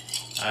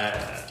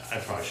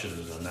 I probably should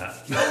have done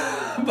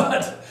that.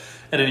 But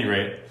at any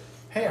rate,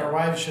 Hey, our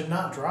wives should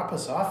not drop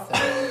us off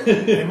there.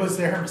 It was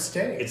their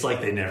mistake. it's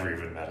like they never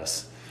even met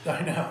us.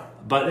 I know.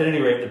 But at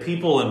any rate, the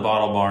people in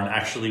Bottle Barn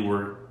actually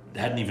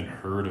hadn't even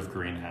heard of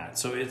Green Hat.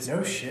 So it's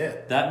No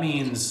shit. that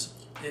means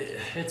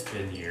it's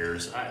been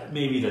years.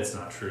 Maybe that's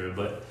not true,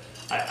 but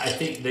I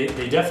think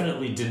they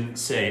definitely didn't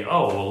say,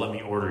 "Oh, well, let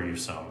me order you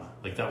some."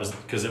 Like that was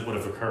because it would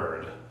have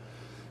occurred.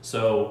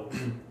 So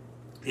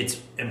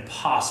it's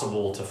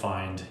impossible to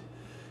find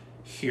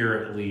here,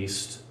 at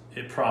least.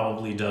 It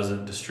probably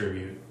doesn't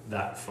distribute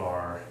that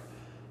far,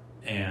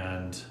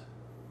 and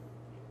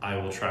I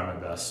will try my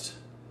best.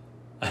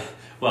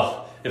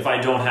 Well, if I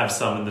don't have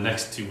some in the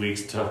next 2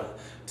 weeks to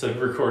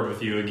record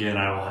with you again,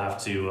 I will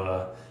have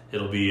to,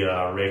 it'll be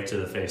a rake to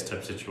the face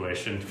type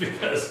situation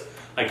because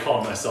I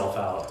called myself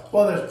out.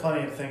 Well, there's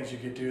plenty of things you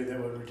could do that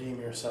would redeem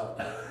yourself.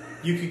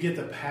 You could get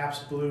the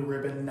Pabst Blue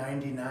Ribbon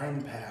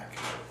 99 pack.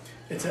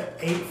 It's an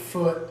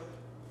 8-foot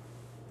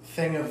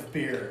thing of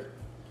beer.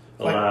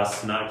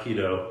 Alas, not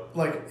keto.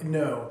 Like,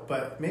 no,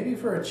 but maybe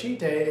for a cheat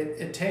day,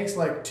 it takes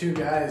like 2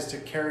 guys to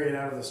carry it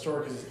out of the store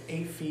because it's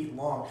 8 feet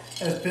long.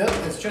 And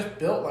it's just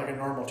built like a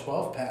normal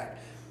 12 pack,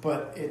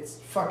 but it's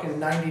fucking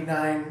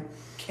 99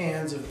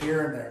 cans of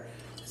beer in there.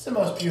 It's the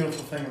most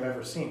beautiful thing I've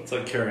ever seen. It's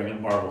like carrying a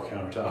marble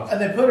countertop.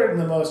 And they put it in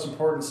the most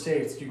important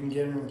states. You can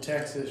get it in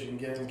Texas, you can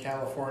get it in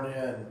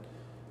California, and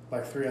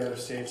like 3 other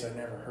states I've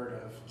never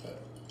heard of. But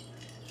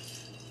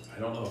I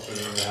don't know if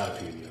I've ever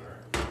had a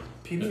PBR.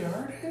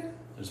 PBR, dude?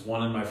 There's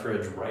one in my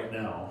fridge right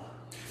now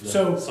that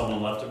So-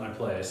 someone left at my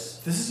place.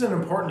 This is an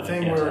important And I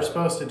thing can't we were tell.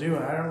 supposed to do,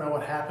 and I don't know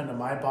what happened to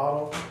my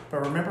bottle,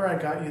 but remember I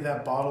got you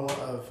that bottle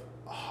of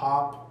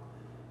hop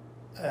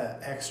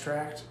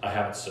extract I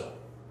have it still.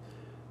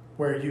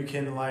 where you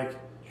can like,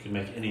 You can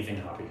make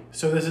anything hoppy.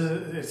 so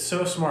it's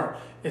so smart.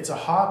 It's a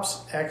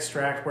hops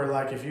extract where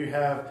like if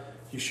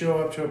you show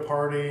up to a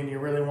party and you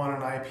really want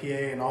an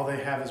IPA and all they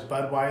have is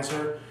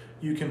Budweiser,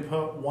 you can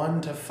put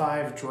 1 to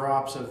 5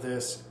 drops of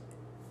this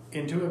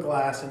into a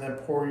glass and then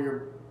pour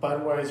your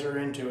Budweiser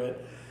into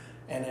it,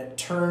 and it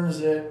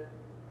turns it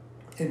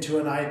into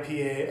an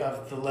IPA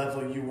of the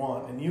level you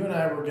want. And you and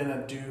I were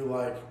gonna do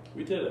like,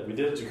 We did it. We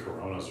did it to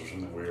Coronas or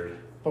something weird.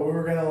 but we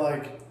were gonna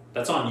like,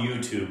 That's on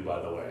YouTube,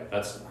 by the way.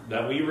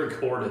 That we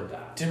recorded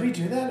that. did we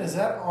do that? Is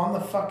that on the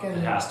fucking,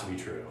 It has to be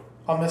true.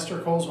 on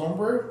Mr. Cole's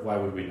homebrew? Why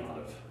would we not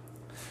have?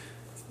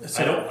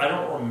 So, I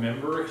don't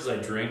remember because I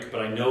drink,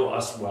 but I know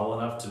us well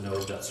enough to know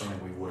that's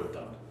something we would have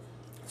done.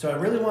 So I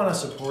really want to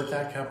support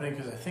that company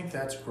because I think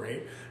that's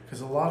great.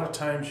 Because a lot of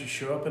times you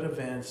show up at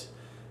events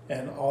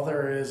and all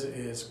there is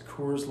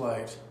Coors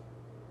Light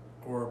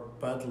or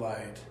Bud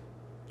Light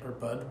or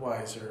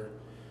Budweiser.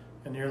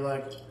 And you're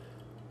like,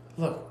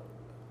 look,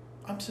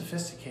 I'm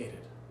sophisticated.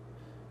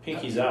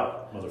 Pinky's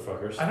out,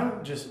 motherfuckers. I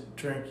don't just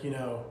drink,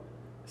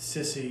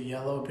 sissy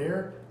yellow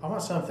beer. I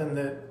want something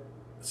that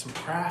some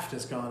craft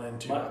has gone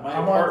into. My I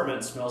want-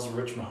 apartment smells of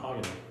rich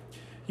mahogany.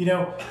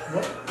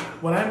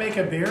 When I make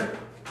a beer,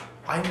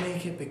 I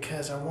make it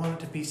because I want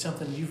it to be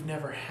something you've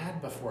never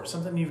had before,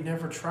 something you've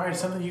never tried,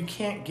 something you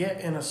can't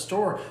get in a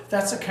store.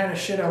 That's the kind of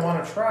shit I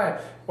want to try.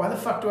 Why the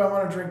fuck do I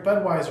want to drink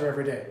Budweiser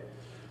every day?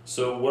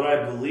 So what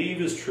I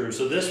believe is true.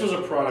 So this was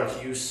a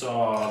product you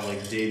saw like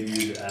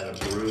debuted at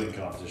a brewing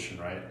competition,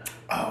 right?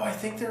 Oh, I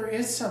think there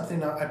is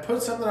something. I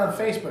put something on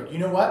Facebook. You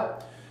know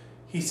what?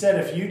 He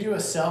said, if you do a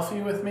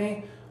selfie with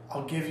me,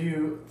 I'll give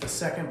you the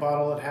second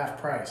bottle at half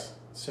price.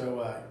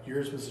 So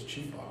yours was a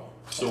cheap bottle.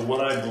 So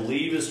what I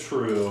believe is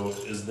true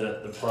is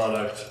that the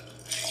product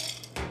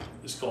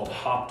is called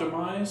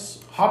Hoptimize.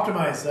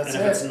 Hoptimize, that's And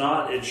if it's it.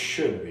 not, it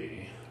should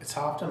be. It's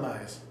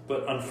Hoptimize.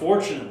 But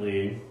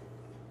unfortunately,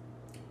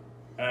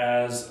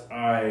 that's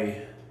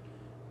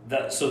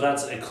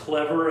a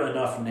clever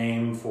enough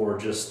name for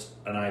just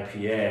an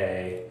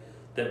IPA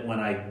that when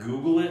I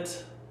Google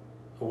it,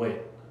 oh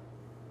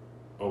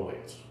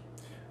wait.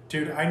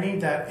 Dude, I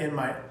need that in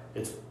my...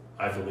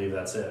 I believe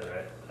that's it,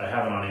 right? I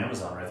have it on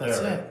Amazon right That's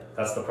there. it. Right?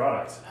 That's the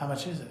product. How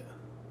much is it?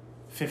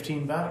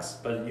 $15?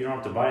 But you don't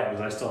have to buy it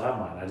because I still have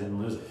mine. I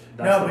didn't lose it.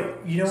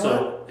 But you know what?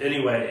 So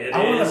anyway,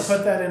 I want to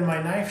put that in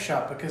my knife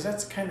shop because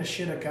that's the kind of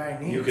shit a guy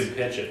needs. You could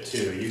pitch it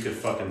too. You could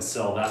fucking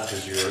sell that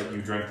because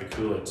you drank the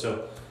Kool-Aid.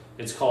 So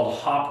it's called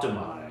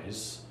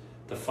Hoptimize,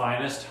 the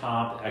finest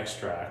hop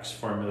extracts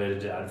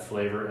formulated to add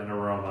flavor and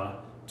aroma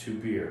to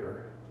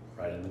beer,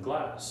 right in the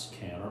glass,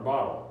 can or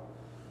bottle.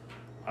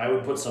 I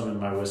would put some in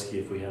my whiskey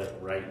if we had it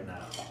right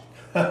now.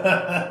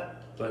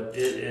 But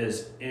it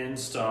is in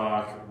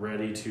stock,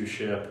 ready to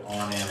ship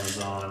on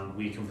Amazon.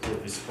 We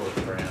completely support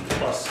the brand.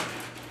 Plus,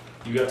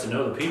 you got to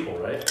know the people,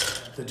 right?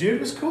 The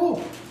dude was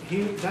cool.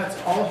 That's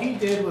all he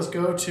did was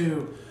go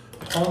to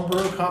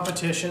homebrew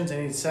competitions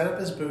and he'd set up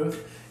his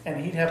booth and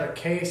he'd have a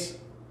case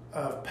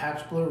of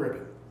Pabst Blue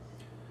Ribbon.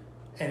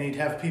 And he'd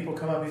have people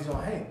come up and he's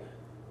like, hey,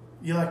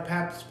 you like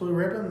Pabst Blue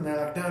Ribbon? And they're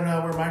like,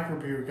 no, we're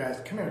microbrew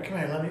guys. Come here,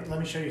 let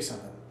me show you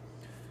something.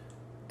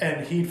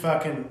 And he'd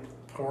fucking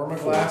pour him a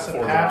glass of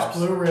Four Pabst drops.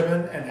 Blue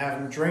Ribbon and have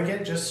him drink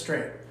it just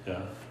straight.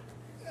 Yeah.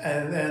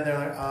 And then they're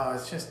like, oh,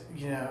 it's just,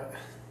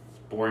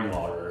 Boring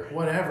lager.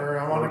 whatever.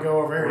 I want to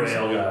go over here.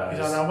 Rail guys. He's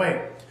like, no,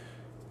 wait.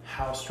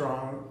 How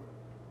strong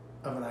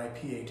of an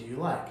IPA do you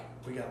like?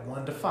 We got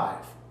 1 to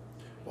 5.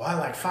 Well, I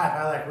like 5.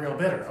 I like real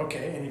bitter.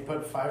 Okay. And you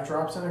put 5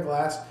 drops in a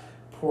glass,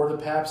 pour the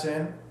Pabst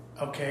in.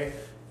 Okay.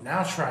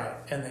 Now try it.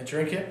 And they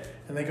drink it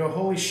and they go,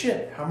 holy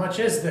shit, how much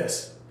is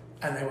this?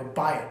 And they would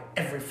buy it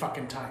every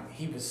fucking time.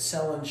 He was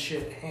selling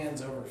shit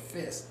hands over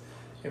fist.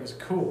 It was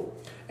cool.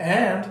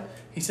 And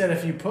he said,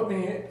 if you put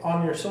me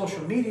on your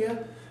social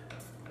media,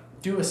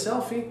 do a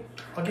selfie,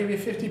 I'll give you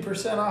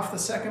 50% off the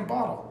second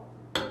bottle.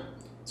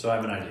 So I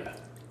have an idea.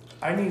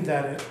 I need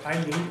that. I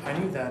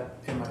need that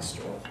in my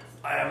store.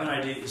 I have an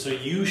idea. So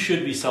you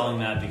should be selling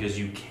that because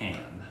you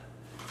can.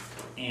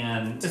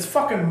 And It's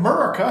fucking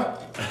America.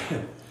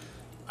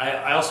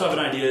 I also have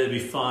an idea that'd be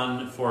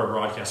fun for a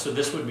broadcast. So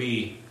this would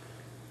be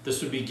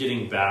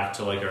getting back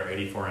to like our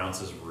 84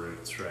 ounces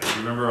roots, right?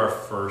 You remember our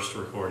first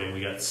recording?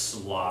 We got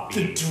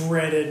sloppy. The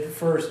dreaded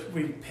first.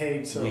 We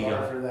paid so We hard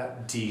got for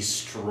that.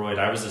 destroyed.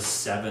 I was a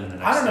 7 the I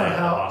next don't day know at the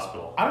how.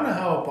 hospital. I don't know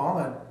how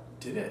Obama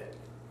did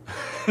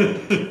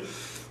it.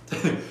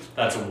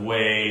 That's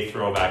way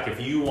throwback. If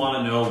you want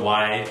to know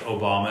why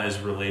Obama is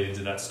related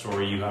to that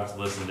story, you have to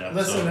listen to episode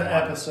Listen to 1.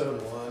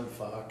 episode 1.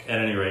 Fuck. At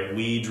any rate,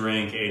 we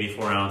drink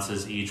 84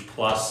 ounces each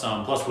plus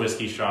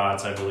whiskey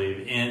shots, I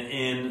believe,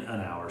 in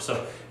an hour.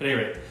 So at any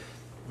rate,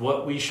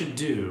 what we should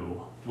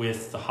do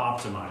with the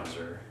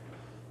Hoptimizer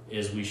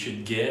is we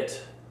should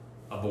get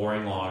a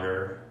boring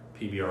lager.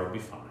 PBR would be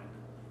fine.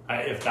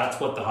 If that's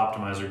what the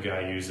Hoptimizer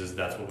guy uses,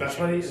 that's what we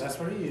choose. That's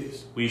what he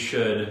used. We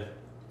should.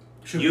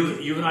 Should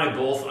You and I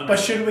both. But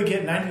should we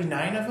get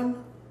 99 of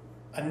them?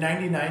 A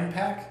 99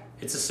 pack?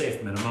 It's a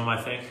safe minimum,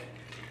 I think.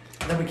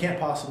 Then we can't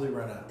possibly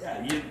run out.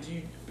 Yeah,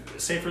 you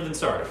safer than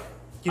sorry.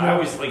 You I know-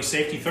 always like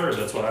safety third.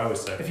 That's what I always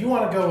say. If you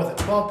want to go with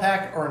a 12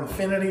 pack or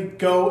infinity,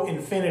 go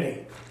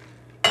infinity.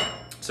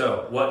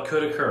 So what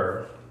could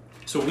occur?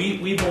 So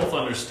we both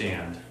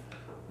understand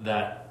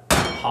that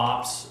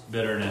hops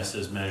bitterness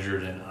is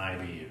measured in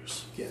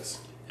IBUs,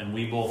 Yes. and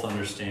we both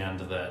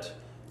understand that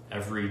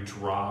every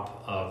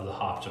drop of the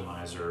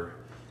Hoptimizer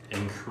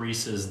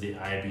increases the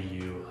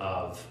IBU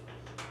of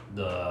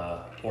the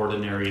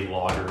ordinary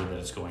lager that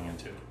it's going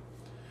into.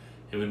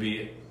 It would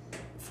be,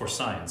 for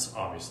science,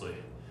 obviously,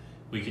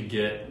 we could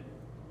get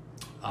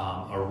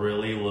a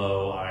really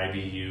low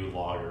IBU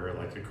lager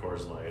like a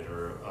Coors Light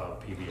or a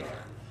PBR.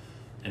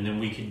 And then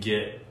we could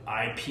get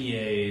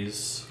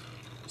IPAs.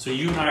 So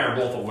you and I are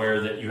both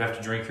aware that you have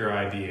to drink your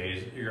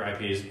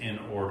IPAs in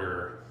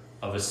order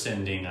of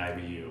ascending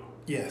IBU,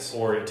 Yes.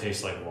 or it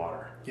tastes like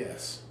water.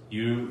 Yes.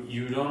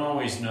 You don't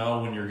always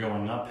know when you're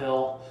going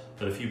uphill,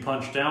 but if you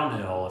punch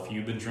downhill, if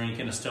you've been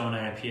drinking a Stone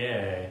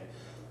IPA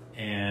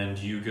and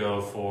you go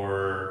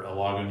for a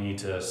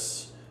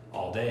Lagunitas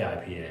all day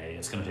IPA,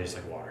 it's going to taste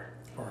like water.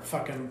 Or a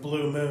fucking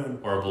Blue Moon.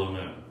 Or a Blue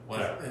Moon,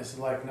 whatever. It's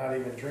like not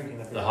even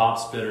drinking it. The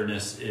hops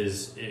bitterness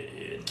is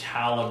it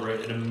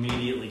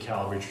immediately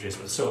calibrates your taste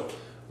buds. So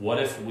what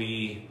if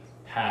we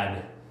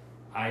had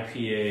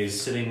IPAs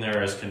sitting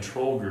there as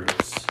control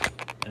groups,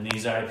 and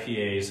these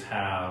IPAs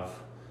have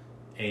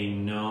a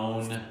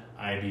known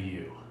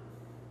IBU,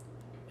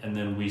 and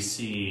then we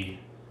see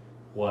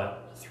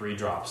what 3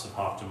 drops of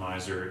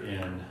Hoptimizer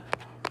in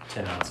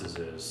 10 ounces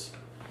is,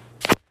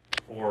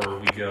 or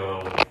we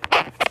go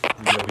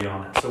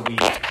beyond that. So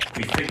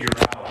we figure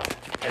out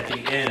at the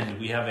end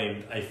we have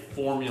a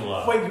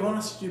formula. Wait, you want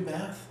us to do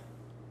math?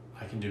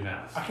 I can do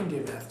math. I can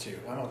do math too.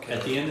 I'm okay.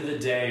 At the end of the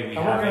day, we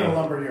I have work in a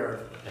lumber yard.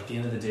 At the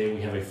end of the day,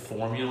 we have a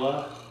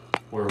formula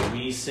where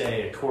we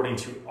say, according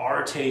to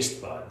our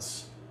taste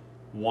buds,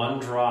 1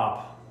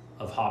 drop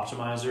of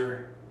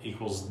Hoptimizer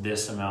equals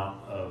this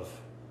amount of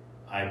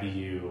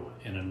IBU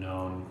in a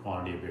known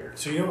quantity of beer.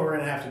 So you know what we're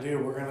gonna have to do?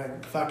 We're gonna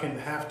fucking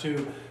have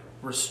to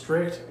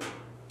restrict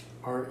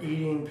our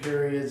eating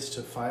periods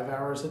to 5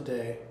 hours a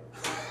day.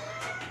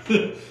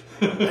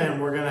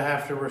 And we're gonna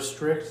have to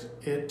restrict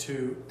it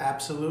to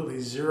absolutely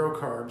 0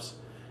 carbs.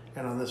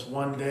 And on this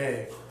one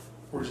day,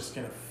 we're just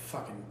gonna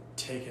fucking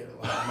take it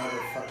like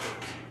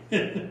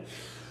motherfuckers.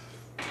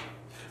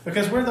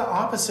 Because we're the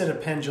opposite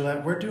of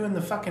Pendulette. We're doing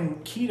the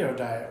fucking keto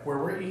diet where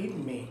we're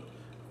eating meat.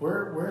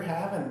 We're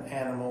having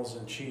animals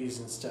and cheese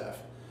and stuff.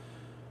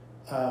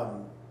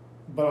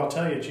 But I'll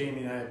tell you,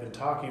 Jamie and I have been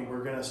talking.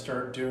 We're gonna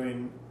start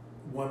doing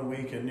 1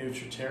 week of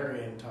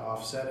nutritarian to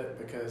offset it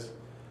because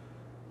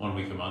 1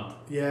 week a month.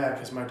 yeah,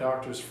 because my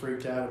doctor's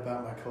freaked out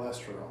about my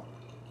cholesterol.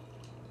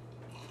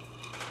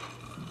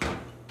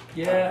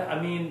 Yeah,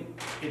 I mean,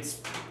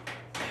 it's.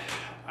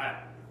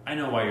 I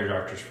know why your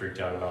doctor's freaked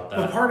out about that.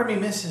 But part of me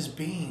misses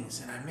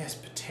beans and I miss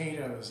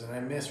potatoes and I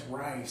miss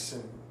rice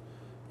and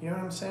you know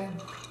what I'm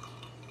saying?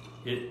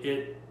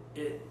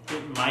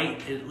 It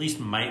might at least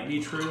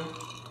be true.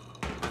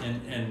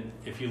 And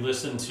if you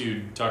listen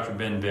to Dr.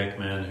 Ben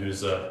Bickman,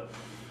 who's a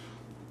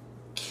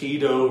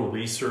keto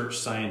research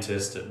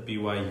scientist at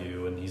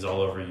BYU, and he's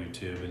all over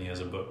YouTube, and he has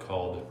a book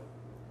called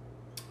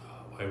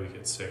Why We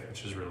Get Sick,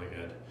 which is really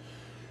good.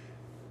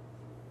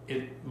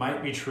 It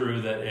might be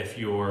true that if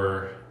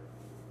your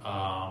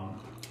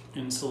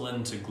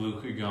insulin to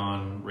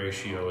glucagon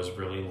ratio is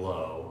really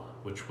low,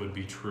 which would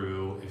be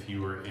true if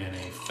you were in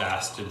a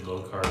fasted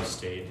low carb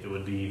state, it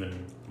would be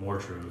even more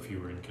true if you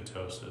were in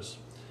ketosis,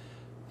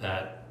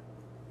 that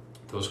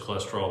those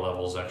cholesterol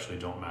levels actually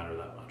don't matter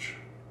that much.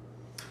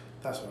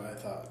 That's what I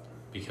thought.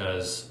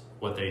 Because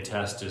what they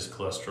test is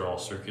cholesterol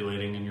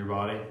circulating in your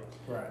body.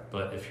 Right.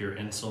 But if your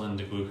insulin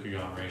to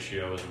glucagon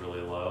ratio is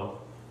really low,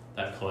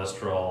 that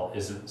cholesterol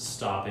isn't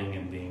stopping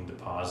and being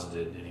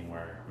deposited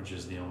anywhere, which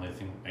is the only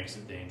thing that makes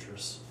it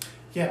dangerous.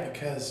 Yeah,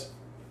 because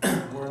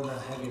we're in the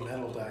heavy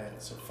metal diet,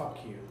 so fuck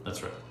you.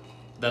 That's right.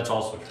 That's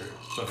also true,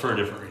 but for a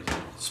different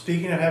reason.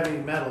 Speaking of heavy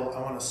metal, I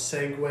want to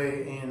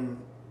segue in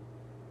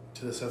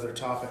to this other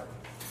topic.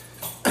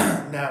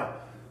 Now,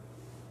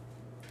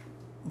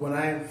 when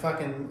I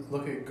fucking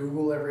look at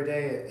Google every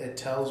day, it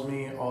tells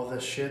me all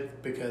this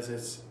shit because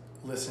it's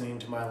listening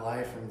to my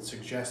life and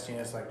suggesting.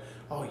 It's like,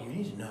 oh, you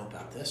need to know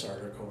about this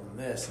article and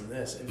this and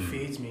this. It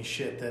feeds me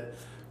shit that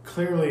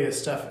clearly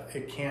is stuff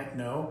it can't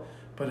know,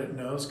 but it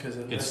knows because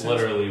it It's listens.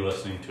 literally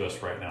listening to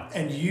us right now.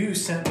 And you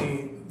sent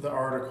me the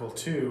article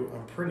too,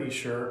 I'm pretty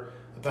sure,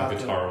 about The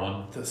guitar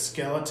one. the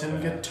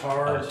skeleton Yeah,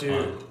 guitar that was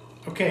dude. fun.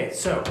 Okay,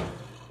 so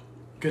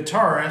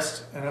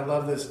guitarist, and I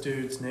love this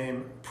dude's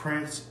name,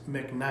 Prince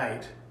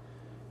McKnight,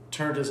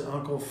 turned his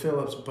uncle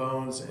Philip's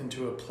bones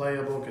into a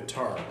playable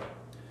guitar.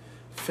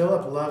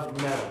 Philip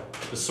loved metal.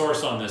 The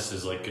source on this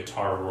is like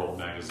Guitar World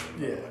magazine. By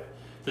the Yeah. way.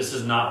 This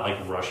is not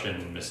like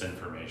Russian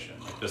misinformation.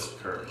 Like this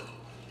occurred.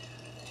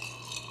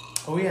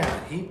 Oh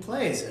yeah, he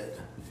plays it.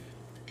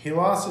 He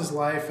lost his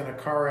life in a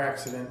car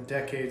accident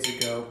decades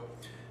ago,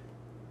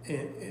 and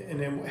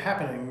it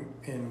happened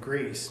in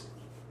Greece.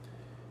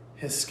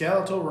 His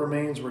skeletal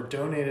remains were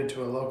donated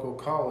to a local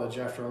college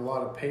after a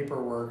lot of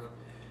paperwork.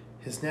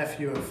 His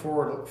nephew in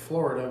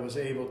Florida was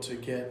able to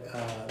get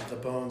the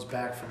bones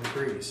back from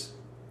Greece.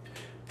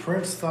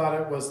 Prince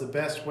thought it was the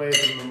best way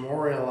to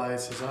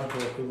memorialize his uncle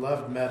who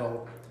loved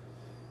metal.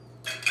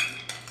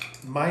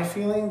 My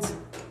feelings,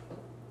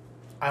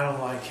 I don't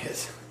like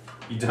it.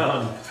 You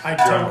done? I You're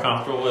don't.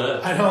 uncomfortable with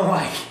it? I don't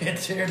like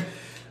it, dude.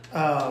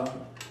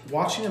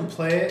 Watching him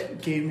play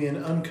it gave me an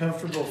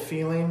uncomfortable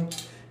feeling,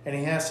 and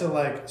he has to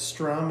like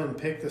strum and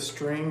pick the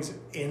strings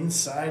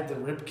inside the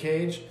rib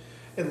cage.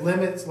 It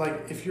limits,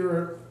 like if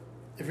you're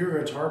a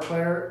guitar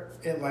player,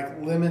 it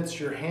like limits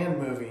your hand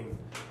movement.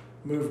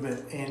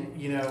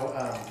 And you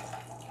know,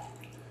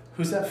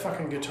 who's that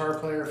fucking guitar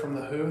player from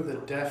the Who? The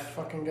deaf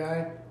fucking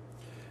guy.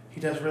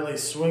 He does really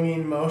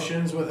swinging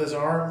motions with his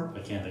arm. I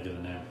can't think of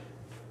the name.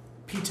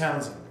 Pete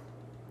Townsend.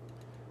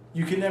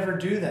 You can never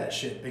do that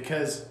shit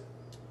because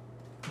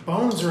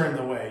bones are in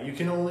the way. You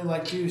can only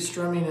like do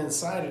strumming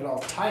inside it all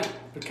tight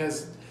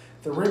because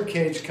the rib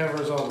cage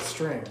covers all the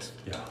strings.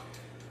 Yeah.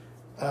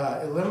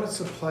 It limits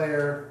the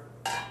player,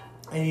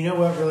 and you know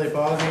what really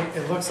bothered me?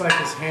 It looks like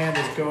his hand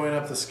is going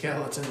up the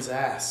skeleton's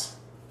ass.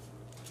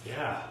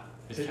 Yeah.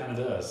 It kind of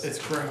does. It's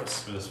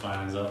gross. With his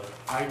spines up.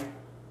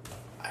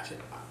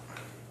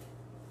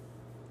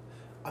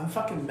 I'm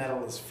fucking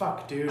metal as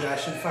fuck, dude. I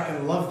should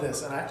fucking love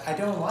this, and I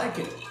don't like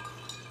it.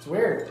 It's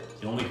weird.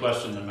 The only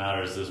question that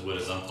matters is would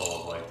his uncle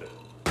have liked it?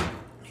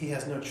 He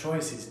has no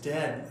choice. He's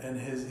dead,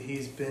 and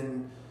he's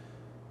been.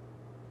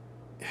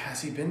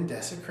 Has he been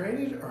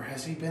desecrated or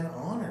has he been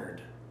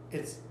honored?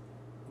 It's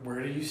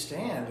where do you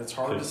stand? It's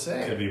hard to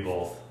say. Could be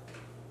both.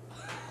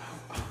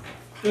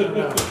 I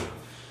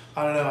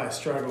don't know. I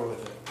struggle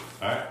with it,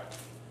 All right.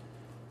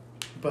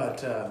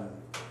 but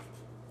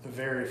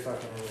very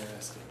fucking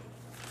interesting.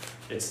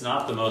 It's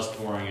not the most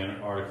boring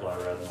article I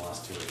read in the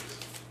last 2 weeks.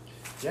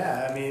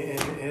 Yeah, I mean,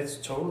 it's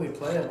totally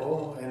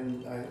playable,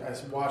 and I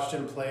watched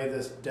him play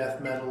this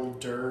death metal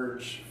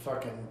dirge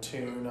fucking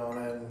tune on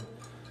it, and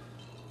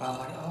I'm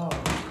like, oh,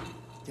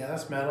 yeah,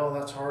 that's metal,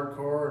 that's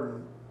hardcore,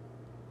 and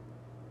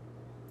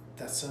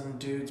that's some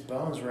dude's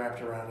bones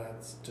wrapped around it.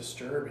 It's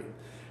disturbing.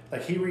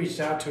 Like, he reached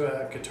out to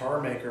a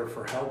guitar maker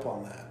for help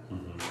on that,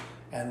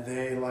 and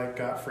they, like,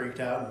 got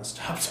freaked out and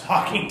stopped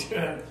talking to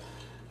him.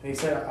 And he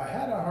said, I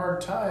had a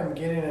hard time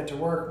getting it to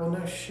work. Well,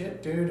 no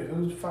shit, dude.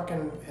 Who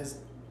fucking has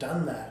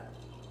done that?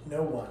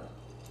 No one.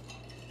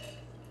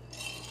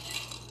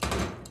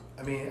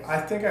 I mean, I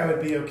think I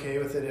would be okay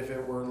with it if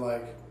it were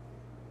like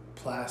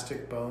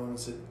plastic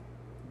bones that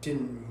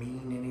didn't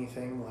mean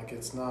anything. Like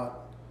it's not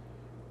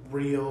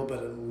real,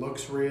 but it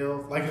looks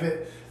real. Like if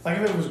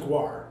it was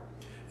guar.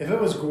 If it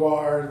was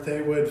guar,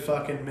 they would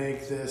fucking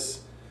make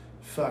this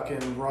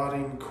fucking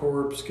rotting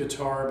corpse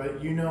guitar,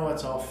 but you know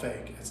it's all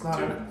fake. It's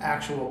not an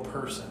actual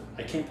person.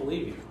 I can't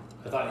believe you.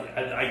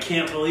 I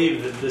can't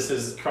believe that this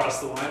has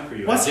crossed the line for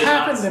you. What's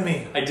happened to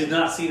me? I did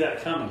not see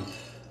that coming.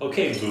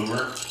 Okay,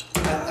 boomer.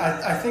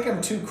 I think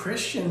I'm too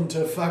Christian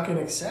to fucking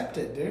accept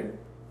it, dude.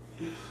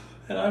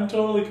 And I'm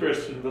totally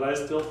Christian, but I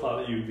still thought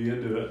that you'd be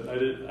into it.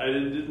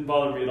 It didn't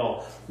bother me at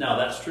all. Now,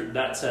 that's true.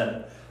 That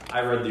said,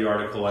 I read the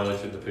article, I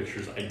looked at the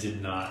pictures, I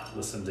did not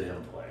listen to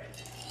him play.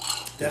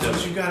 That's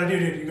what you gotta do,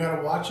 dude. You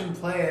gotta watch him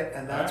play it,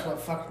 and that's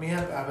what fucked me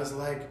up. I was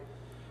like,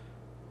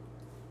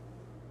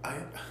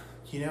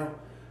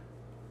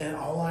 and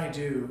all I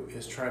do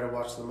is try to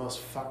watch the most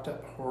fucked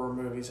up horror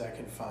movies I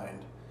can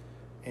find.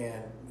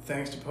 And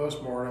thanks to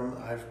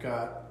Postmortem, I've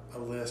got a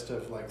list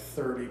of like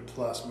 30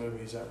 plus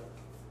movies,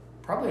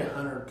 probably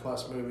 100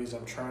 plus movies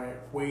I'm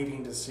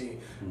waiting to see.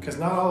 Because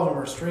not all of them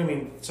are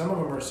streaming. Some of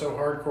them are so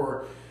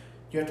hardcore,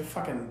 you have to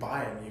fucking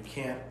buy them. You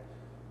can't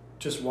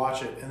just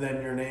watch it, and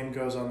then your name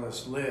goes on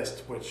this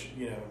list, which,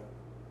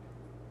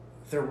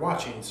 they're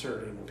watching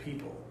certain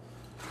people.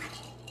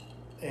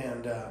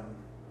 And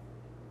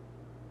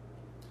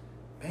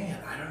man,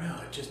 I don't know.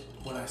 It just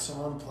when I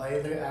saw him play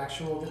the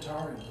actual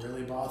guitar, it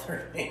really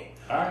bothered me.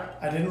 All right.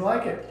 I didn't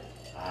like it.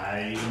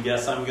 I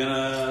guess I'm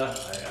gonna.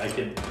 I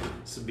could,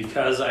 so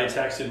because I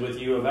texted with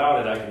you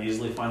about it, I could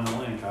easily find the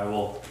link. I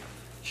will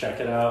check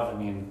it out. I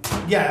mean,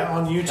 Yeah,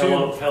 on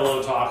YouTube.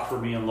 Pillow talk for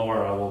me and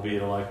Laura will be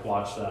to like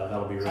watch that.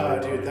 That'll be really.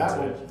 Oh, dude,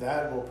 good.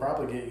 that will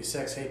probably get you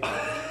sex hate.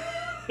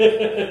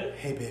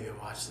 Hey, baby,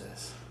 watch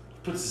this.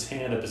 Puts his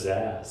hand up his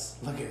ass.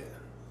 Look at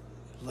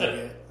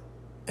it.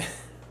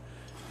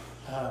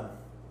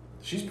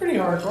 She's pretty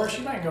hardcore.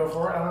 She might go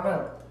for it. I don't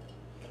know.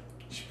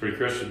 She's pretty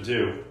Christian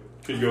too.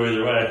 Could go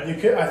either way. You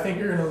could. I think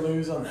you're gonna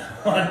lose on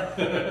that one.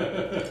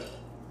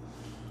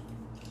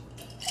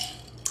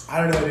 I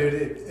don't know, dude.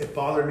 It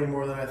bothered me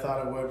more than I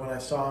thought it would when I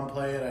saw him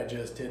play it. I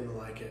just didn't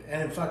like it.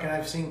 And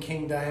I've seen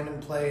King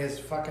Diamond play his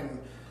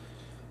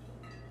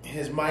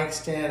mic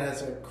stand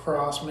has a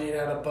cross made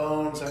out of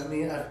bones. I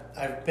mean,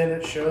 I've been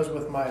at shows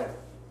with my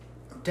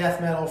death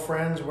metal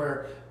friends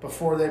where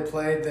before they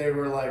played, they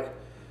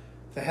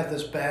had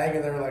this bag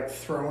and they were like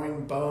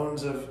throwing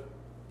bones of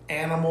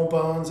animal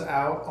bones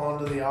out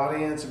onto the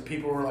audience, and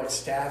people were like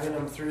stabbing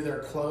them through their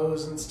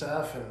clothes and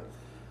stuff, and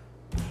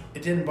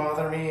it didn't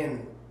bother me,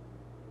 and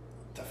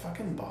that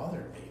fucking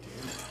bothered me,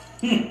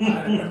 dude.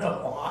 I don't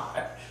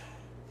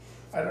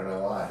know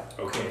why.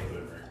 Okay,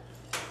 boomer.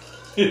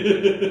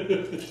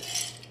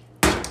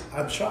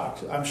 I'm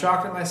shocked. I'm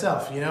shocked at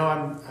myself. You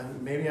know,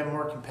 maybe I'm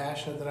more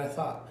compassionate than I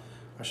thought.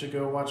 I should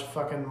go watch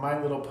fucking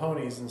My Little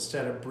Ponies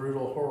instead of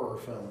brutal horror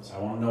films. I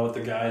want to know what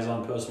the guys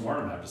on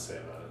Postmortem have to say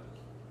about it.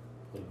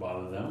 Would it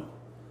bother them?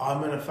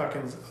 I'm gonna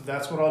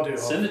that's what I'll do.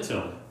 Send it to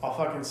them. I'll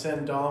fucking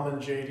send Dom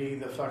and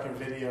JD the fucking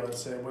video and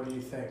say, what do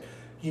you think?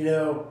 You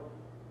know,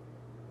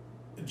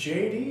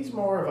 JD's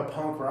more of a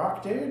punk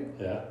rock dude.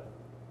 Yeah.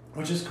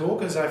 Which is cool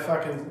because I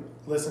fucking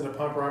listened to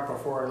punk rock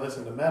before I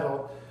listened to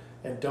metal.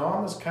 And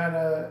Dom is kind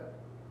of,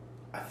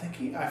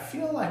 I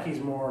feel like he's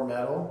more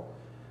metal.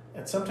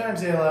 And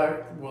sometimes they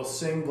will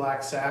sing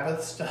Black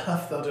Sabbath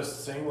stuff. They'll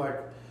just sing like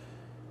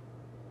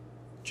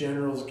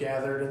generals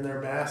gathered in their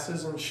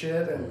masses and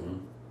shit.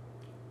 And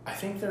I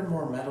think they're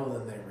more metal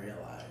than they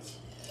realize.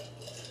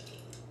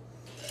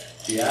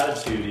 The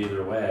attitude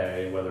either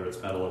way, whether it's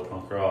metal or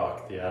punk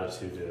rock, the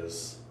attitude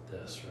is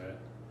this, right?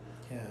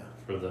 Yeah.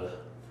 For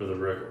the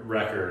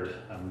record,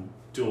 I'm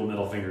dual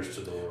middle fingers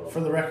to the world. For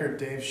the record,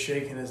 Dave's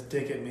shaking his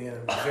dick at me and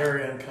I'm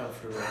very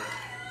uncomfortable.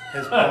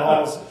 His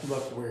balls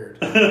look weird.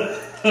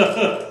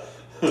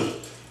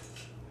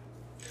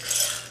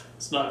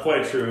 It's not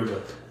quite true,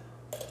 but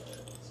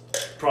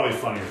probably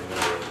funnier than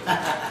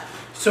that.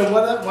 So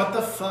what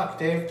the fuck,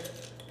 Dave?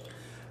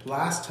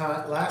 Last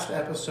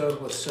episode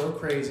was so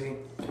crazy.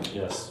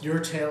 Yes. Your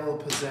tale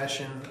of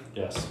possession.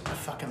 Yes. I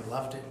fucking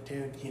loved it,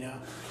 dude. You know,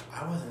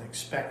 I wasn't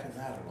expecting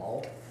that at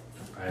all.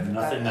 I had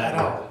nothing at that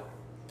all.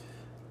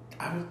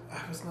 I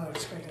was not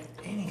expecting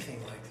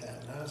anything like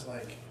that, and I was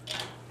like,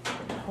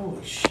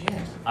 holy shit.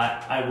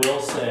 I will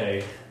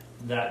say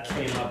that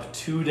came up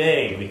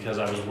today because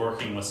I was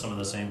working with some of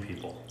the same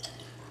people.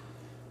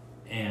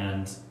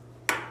 And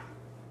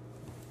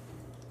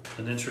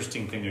an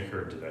interesting thing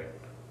occurred today.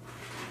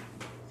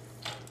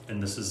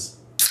 And this is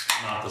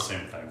not the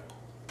same thing.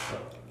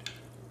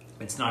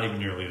 It's not even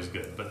nearly as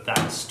good. But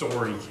that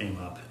story came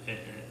up,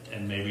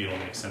 and maybe it'll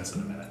make sense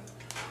in a minute.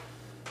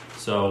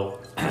 So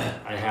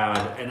I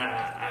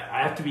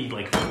have to be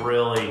like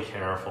really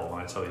careful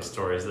when I tell these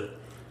stories that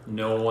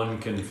no one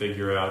can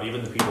figure out,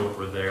 even the people that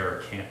were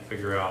there can't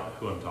figure out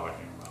who I'm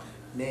talking about.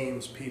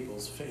 Names,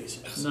 people's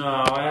faces.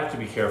 No, I have to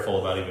be careful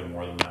about even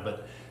more than that.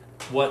 But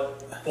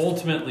what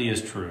ultimately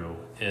is true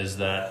is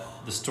that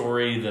the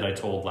story that I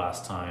told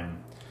last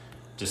time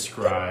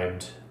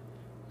described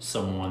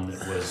someone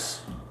that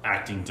was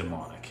acting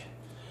demonic.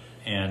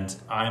 And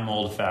I'm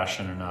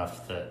old-fashioned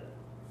enough that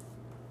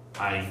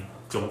I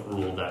don't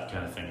rule that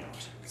kind of thing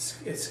out.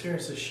 It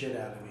scares the shit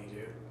out of me,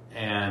 dude.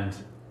 And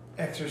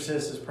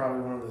Exorcist is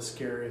probably one of the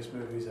scariest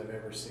movies I've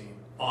ever seen.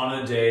 on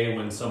a day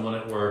when someone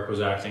at work was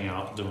acting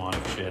out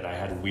demonic shit, I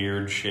had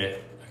weird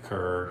shit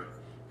occur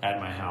at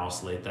my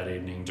house late that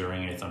evening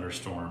during a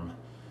thunderstorm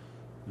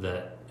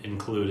that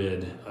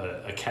included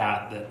a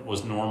cat that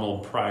was normal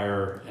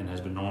prior and has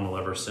been normal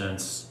ever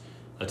since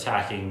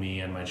attacking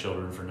me and my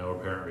children for no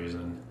apparent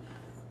reason,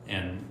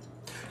 and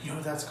You know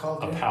what that's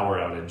called, a dude? power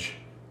outage,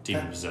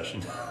 demon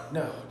possession.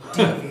 No,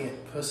 deviant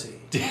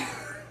pussy.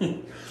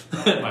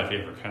 My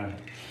favorite kind.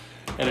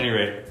 At any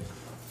rate,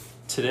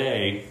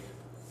 today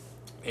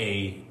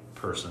a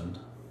person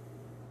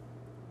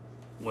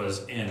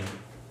was in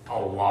a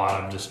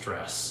lot of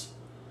distress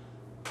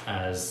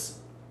as,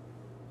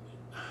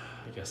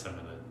 I guess I'm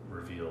going to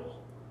reveal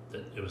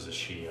that it was a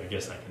she. I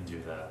guess I can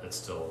do that. That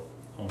still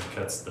only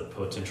cuts the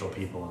potential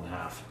people in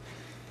half.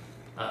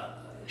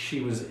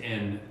 She was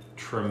in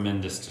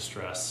tremendous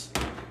distress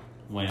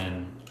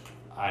when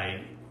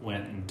I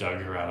went and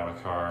dug her out of a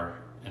car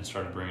and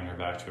started bringing her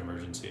back to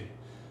emergency.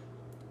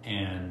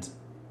 And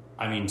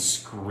I mean,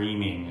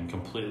 screaming and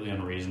completely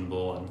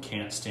unreasonable and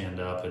can't stand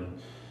up.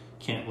 And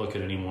can't look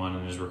at anyone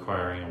and is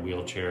requiring a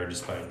wheelchair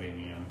despite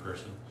being a young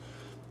person.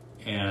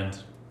 And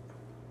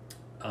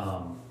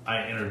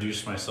I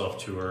introduced myself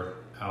to her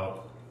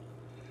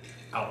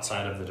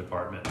outside of the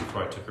department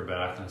before I took her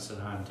back, and I said,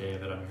 "Hi, I'm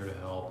David. I'm here to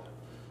help.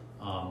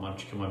 Why don't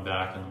you come on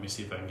back and let me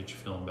see if I can get you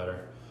feeling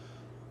better."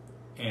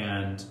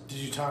 And Did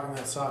you talk in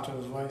that soft to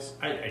his voice?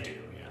 I do,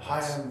 yeah. Hi,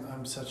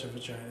 I'm such a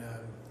vagina.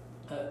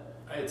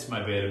 It's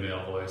my beta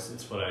male voice.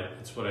 It's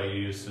what I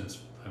use since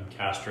I'm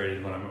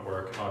castrated when I'm at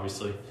work,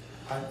 obviously.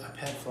 I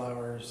pet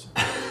flowers.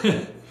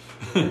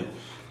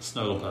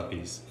 Snuggle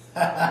puppies.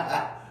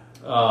 At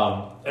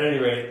any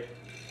rate,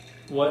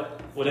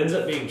 what ends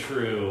up being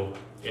true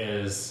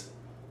is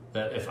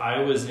that if I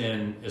was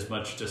in as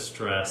much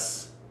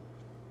distress,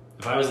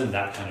 if I was in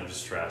that kind of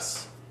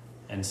distress,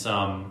 and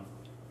some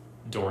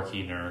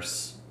dorky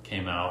nurse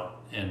came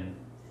out and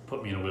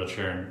put me in a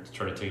wheelchair and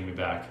started taking me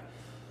back,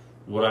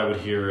 what I would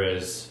hear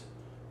is,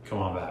 "Come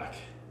on back."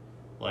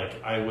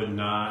 Like, I would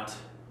not...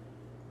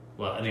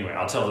 Well, anyway,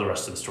 I'll tell the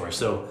rest of the story.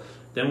 So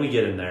then we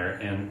get in there,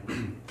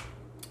 and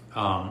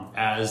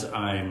as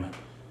I'm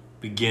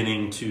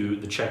beginning to...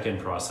 The check-in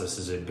process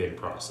is a big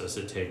process.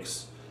 It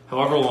takes...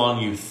 However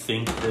long you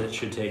think that it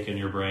should take in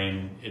your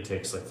brain, it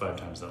takes like 5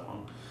 times that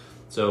long.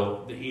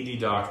 So the ED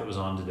doc that was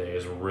on today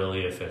is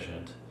really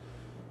efficient,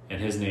 and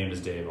his name is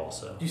Dave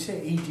also. You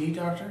say ED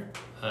doctor?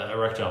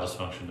 Erectile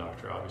dysfunction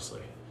doctor,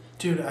 obviously.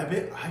 Dude,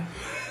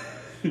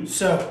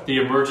 so The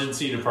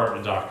emergency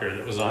department doctor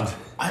that was on.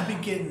 I've been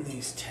getting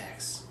these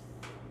texts,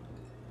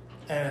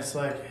 and it's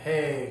like,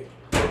 "Hey,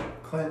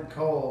 Clint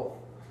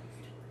Cole,"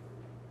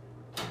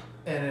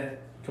 and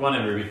it. Come on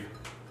in, Ruby.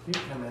 You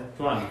come in.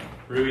 Come on,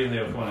 Ruby and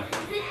Leo, come on in.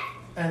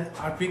 And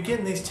I've been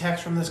getting these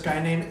texts from this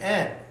guy named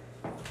Ed,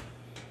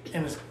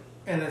 and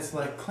it's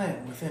like,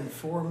 "Clint, within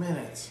 4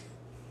 minutes,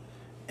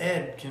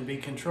 Ed can be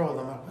controlled."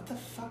 I'm like, "What the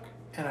fuck?"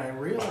 And I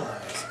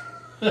realized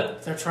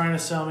they're trying to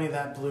sell me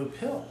that blue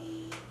pill.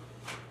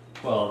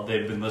 Well,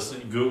 they've been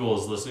listening. Google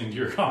is listening to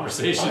your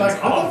conversations, I'm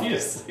like,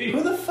 obviously.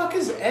 Who the fuck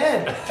is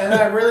Ed? And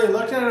I really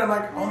looked at it. I'm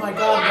like, "Oh my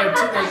god,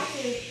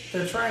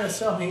 they're trying to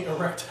sell me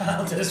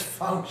erectile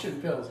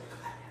dysfunction pills."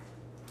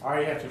 All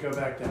right, you have to go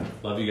back down.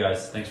 Love you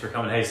guys. Thanks for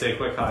coming. Hey, say a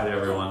quick hi to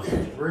everyone.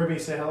 Ruby,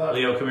 say hello.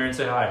 Leo, come here and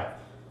say hi.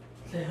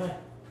 Say hi.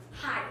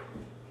 Hi.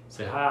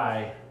 Say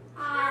hi.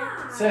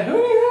 Hi. Say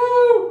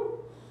hoo-hoo!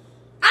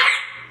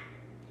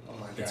 Oh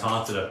my god. It's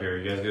haunted up here.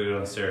 You guys gotta go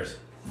downstairs.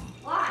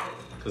 Why?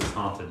 Because it's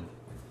haunted.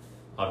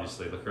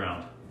 Obviously, look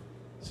around.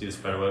 See the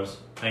spider webs?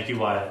 Thank you,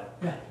 Wyatt.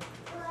 Yeah.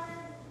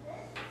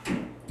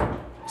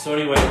 So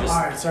anyway, All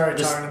right, sorry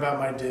talking about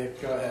my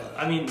dick. Go ahead.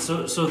 I mean,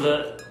 so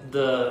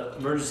the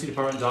emergency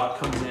department doc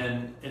comes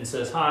in and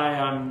says,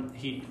 "Hi,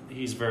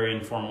 he's very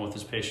informal with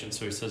his patient."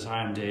 So he says, "Hi,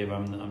 I'm Dave.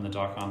 I'm the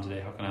doc on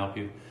today. How can I help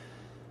you?"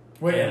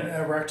 Wait, And-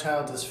 an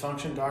erectile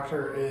dysfunction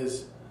doctor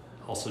is...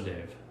 Also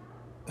Dave.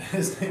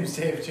 His name's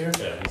Dave too? Yeah,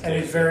 he's And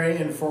Dave. he's very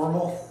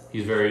informal?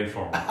 He's very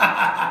informal.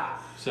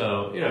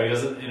 So, he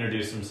doesn't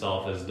introduce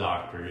himself as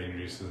doctor. He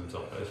introduces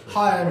himself as first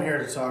Hi, name. I'm here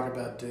to talk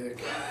about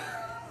dick.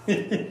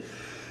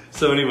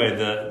 So anyway,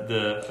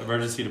 the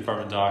emergency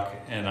department doc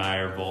and I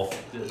are both...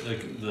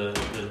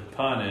 The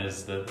pun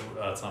is that...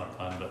 it's not a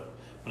pun, but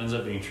what ends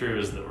up being true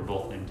is that we're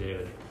both named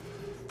David.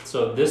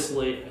 So this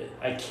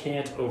I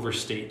can't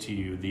overstate to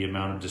you the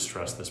amount of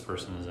distress this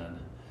person is in.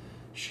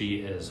 She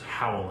is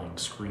howling,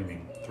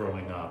 screaming,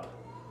 throwing up,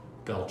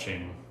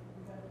 belching,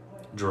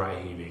 dry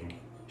heaving.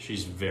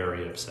 She's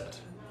very upset.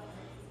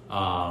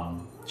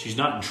 She's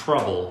not in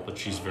trouble, but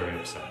she's very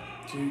upset.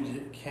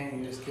 Dude, can't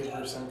you just give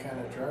her some kind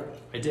of drug?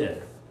 I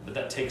did, but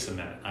that takes a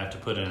minute. I have to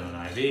put in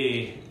an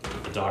IV.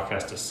 The doc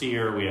has to see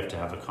her. We have to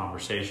have a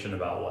conversation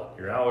about what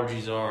your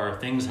allergies are.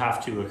 Things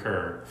have to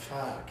occur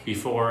Fuck.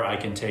 before I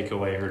can take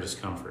away her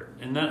discomfort,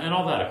 and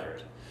all that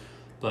occurred.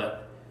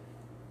 But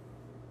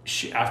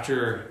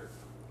after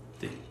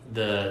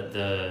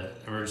the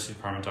emergency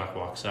department doc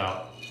walks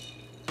out,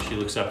 she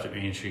looks up at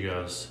me and she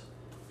goes,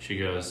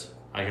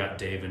 "I got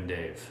Dave and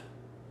Dave."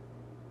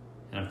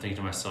 And I'm thinking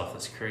to myself,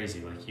 that's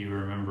crazy. Like, you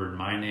remembered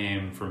my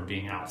name from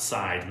being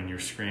outside when you're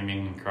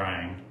screaming and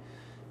crying,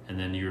 and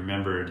then you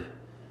remembered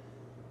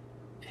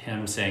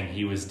him saying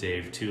he was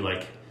Dave too.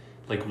 Like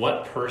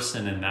what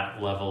person in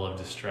that level of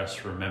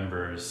distress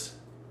remembers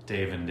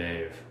Dave and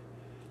Dave?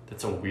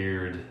 It's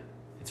weird.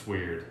 That's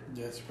weird.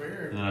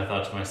 And then I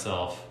thought to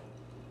myself,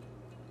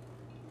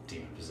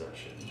 demon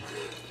possession.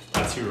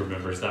 That's who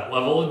remembers that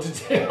level of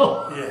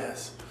detail.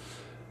 Yes.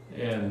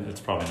 And it's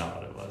probably not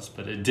what it was,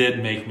 but it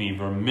did make me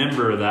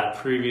remember that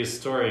previous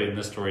story, and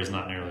this story is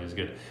not nearly as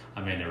good.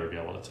 I may never be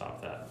able to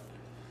top that.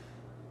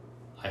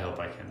 I hope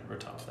I can never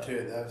top that.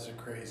 Dude, that was the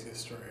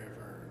craziest story I've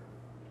ever heard.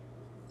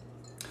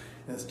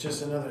 And it's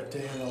just another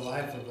day in the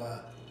life of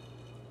a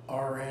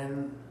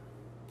RN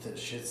that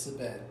shits the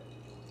bed.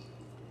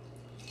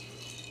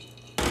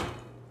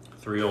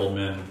 3 old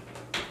men.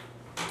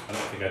 I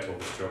don't think I told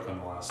this joke on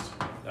the last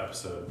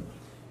episode.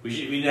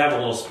 We'd have a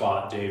little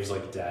spot, Dave's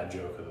like dad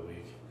joke of the week.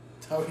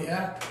 Oh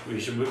yeah? We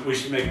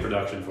should make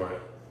production for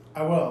it.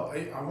 I will.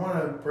 I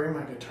want to bring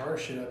my guitar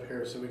shit up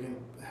here so we can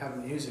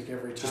have music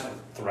every Just time.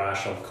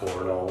 thrash a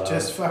chord all out.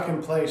 Just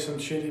fucking play some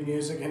shitty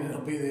music and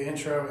it'll be the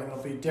intro and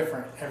it'll be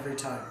different every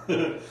time.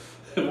 It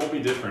won't be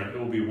different. It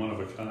will be one of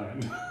a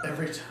kind.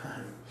 Every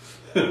time.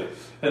 And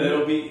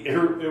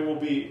it will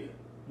be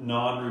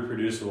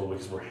non-reproducible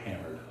because we're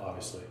hammered,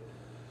 obviously.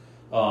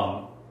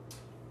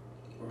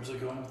 Where was I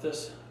going with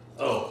this?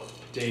 Oh,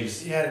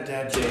 Dave's Yeah,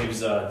 Dad. Dave's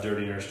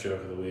dirty nurse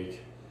joke of the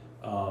week.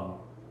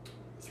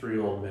 3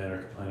 old men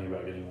are complaining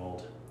about getting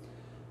old.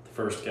 The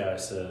first guy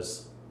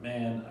says,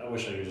 "Man, I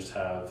wish I could just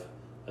have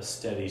a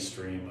steady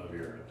stream of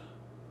urine,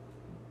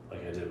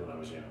 like I did when I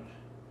was young."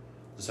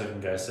 The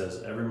second guy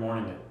says, "Every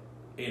morning at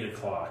 8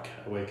 o'clock,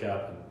 I wake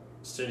up and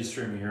steady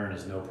stream of urine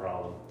is no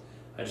problem.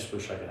 I just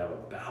wish I could have a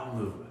bowel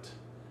movement."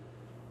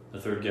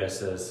 The third guy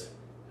says,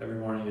 "Every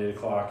morning at 8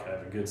 o'clock, I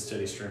have a good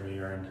steady stream of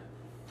urine.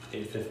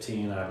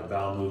 8:15, I have a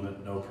bowel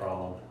movement, no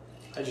problem.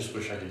 I just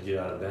wish I could get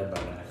out of bed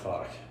by 9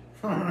 o'clock.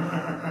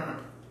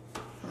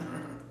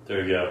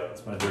 There you go.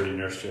 That's my dirty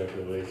nurse joke of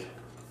the week.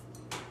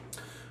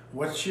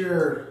 What's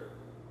your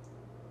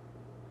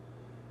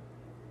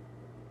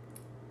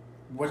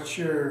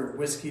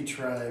whiskey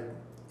tribe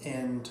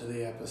into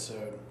the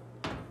episode?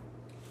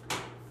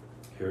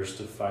 Here's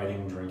to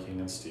fighting,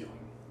 drinking, and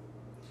stealing.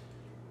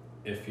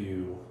 If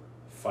you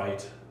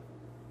fight,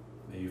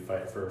 may you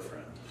fight for a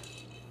friend.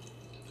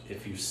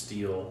 If you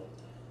steal,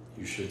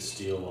 you should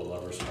steal a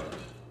lover's heart.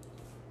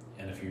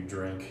 And if you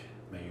drink,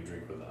 may you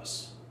drink with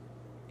us.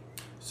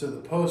 So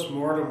the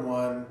post-mortem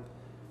one,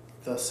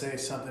 they'll say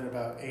something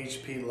about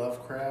H.P.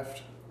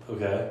 Lovecraft,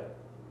 Okay.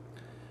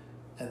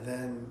 and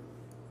then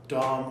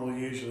Dom will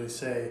usually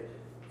say,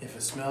 "If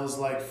it smells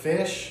like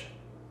fish,"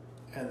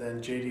 and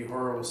then J.D.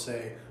 Horror will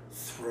say,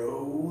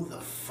 "Throw the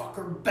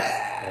fucker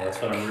back." Well,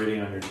 that's what I'm reading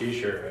on your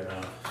t-shirt right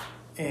now.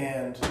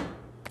 And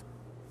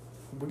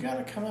we got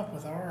to come up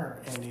with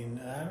our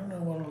ending. I don't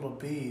know what it'll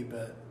be,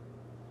 but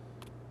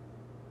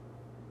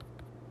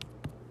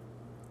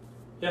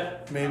Yeah.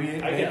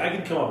 maybe I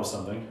can come up with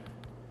something.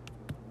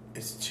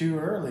 it's too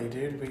early,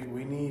 dude.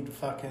 We need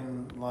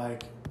fucking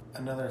like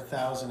another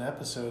 1,000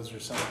 episodes or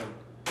something.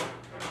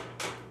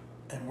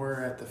 And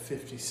we're at the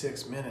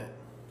 56 minute.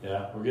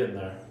 Yeah, we're getting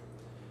there.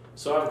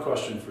 So I have a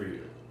question for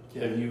you.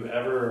 Yeah. Have you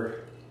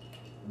ever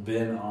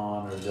been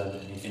on or done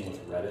anything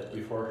with Reddit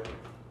before?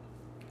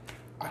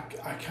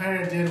 I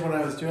kind of did when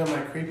I was doing my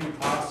creepy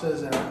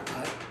pastas,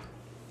 and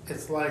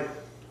it's like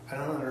I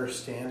don't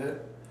understand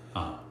it.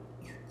 Uh-huh.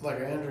 Like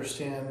I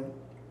understand.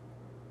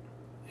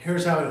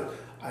 Here's how it is.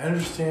 I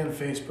understand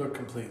Facebook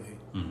completely.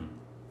 Mm-hmm.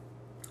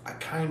 I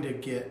kind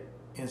of get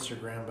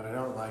Instagram, but I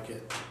don't like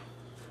it.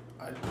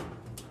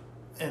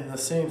 And the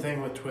same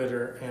thing with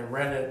Twitter and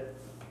Reddit.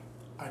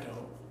 I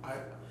don't.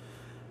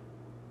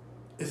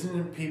 Isn't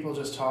it people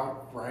just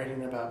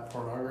writing about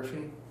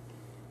pornography?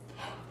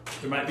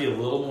 There might be a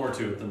little more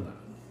to it than that.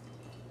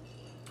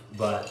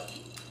 But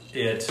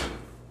it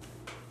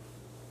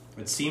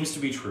seems to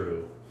be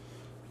true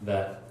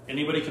that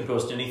anybody can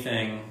post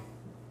anything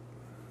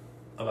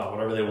about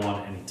whatever they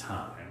want at any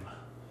time.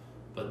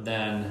 But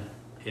then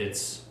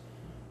it's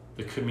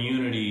the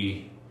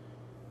community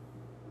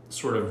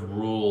sort of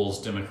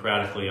rules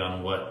democratically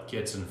on what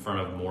gets in front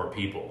of more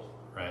people,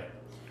 right?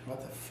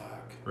 What the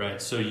fuck?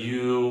 Right. So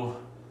you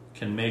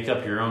can make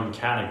up your own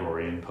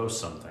category and post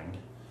something,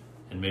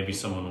 and maybe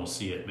someone will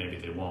see it, maybe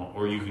they won't.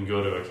 Or you can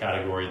go to a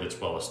category that's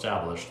well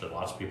established that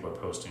lots of people are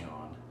posting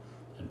on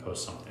and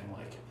post something.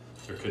 Like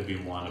there could be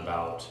one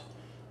about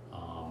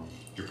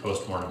your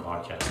post-mortem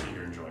podcast that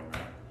you're enjoying,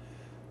 right?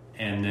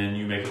 And then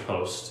you make a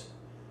post,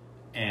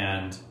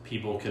 and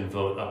people can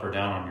vote up or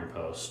down on your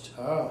post.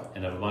 Oh.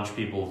 And if a bunch of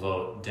people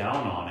vote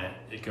down on it,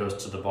 it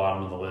goes to the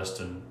bottom of the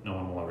list and no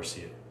one will ever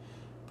see it.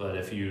 But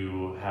if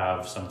you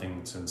have something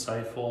that's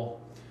insightful,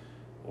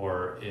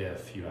 or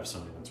if you have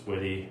something that's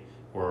witty,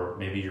 or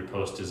maybe your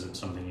post isn't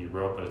something you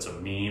wrote, but it's a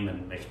meme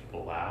and makes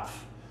people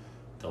laugh,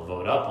 they'll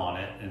vote up on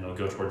it and it'll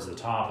go towards the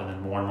top, and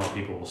then more and more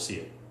people will see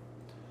it.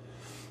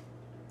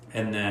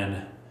 And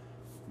then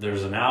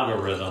there's an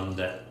algorithm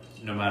that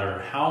no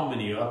matter how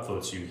many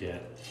upvotes you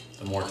get,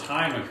 the more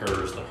time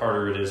occurs, the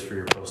harder it is for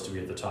your post to be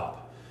at the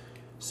top.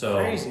 So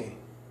Crazy.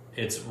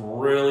 it's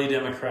really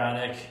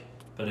democratic,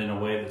 but in a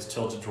way that's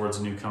tilted towards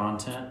new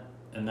content.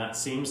 And that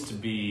seems to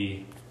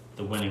be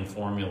the winning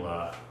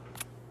formula.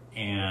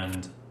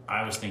 And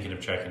I was thinking of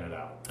checking it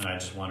out. And I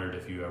just wondered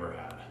if you ever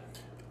had.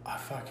 I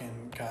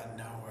fucking got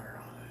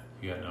nowhere on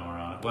it. You got nowhere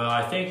on it. Well,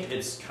 I think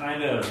it's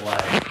kind of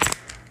like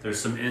there's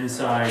some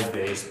inside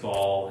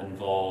baseball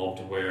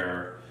involved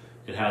where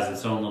it has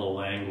its own little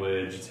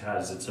language. It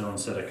has its own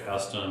set of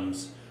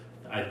customs.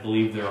 I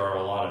believe there are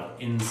a lot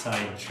of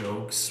inside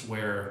jokes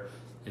where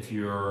if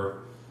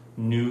you're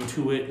new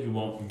to it, you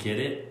won't get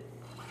it.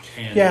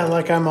 And Yeah,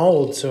 like I'm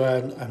old, so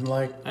I'm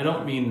like, I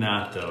don't mean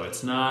that though.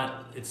 It's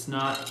not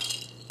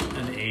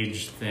an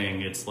age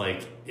thing. It's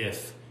like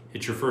if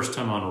it's your first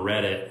time on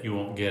Reddit, you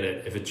won't get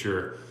it. If it's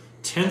your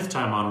 10th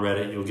time on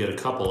Reddit, you'll get a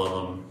couple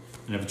of them.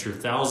 And if it's your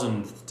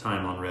 1,000th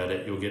time on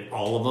Reddit, you'll get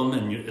all of them,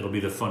 and it'll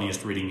be the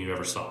funniest reading you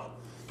ever saw.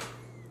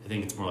 I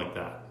think it's more like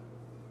that.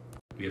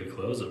 We gotta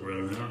close it.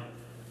 We're at an hour.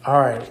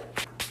 All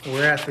right,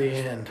 we're at the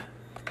end.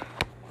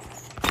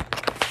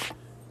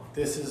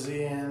 This is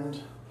the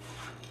end.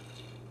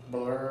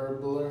 Blur,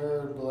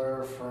 blur,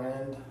 blur,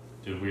 friend.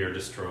 Dude, we are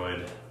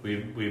destroyed.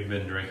 We've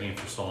been drinking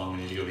for so long.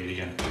 We need to go eat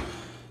again.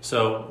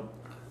 So,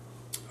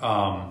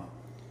 I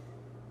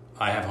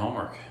have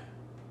homework.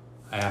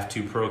 I have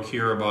to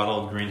procure a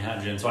bottle of Green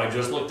Hat Gin. So I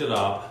just looked it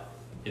up.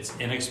 It's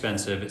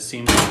inexpensive. It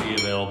seems to be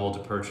available to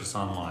purchase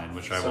online,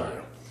 which I will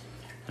do.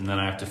 And then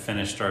I have to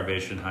finish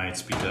Starvation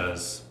Heights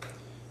because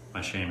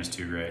my shame is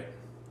too great.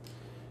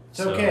 It's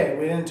okay.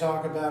 We didn't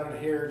talk about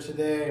it here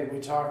today. We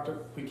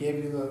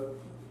gave you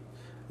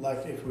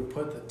if we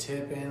put the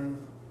tip in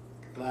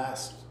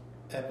last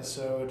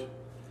episode,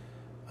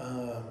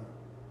 I'm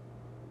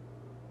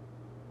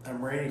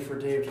ready for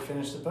Dave to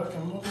finish the book,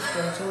 and we'll just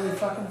go until he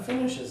fucking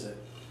finishes it.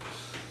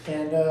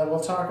 And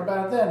we'll talk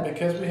about it then,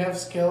 because we have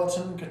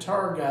Skeleton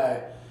Guitar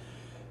Guy.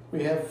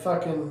 We have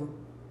fucking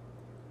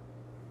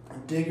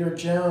Digger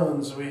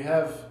Jones. We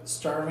have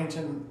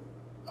Starvington.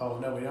 Oh,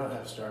 no, we don't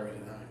have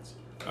Starvington Heights.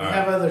 We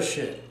have other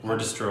shit. We're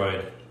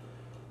destroyed.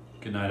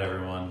 Good night,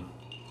 everyone.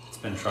 It's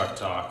been Truck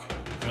Talk.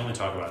 We only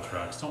talk about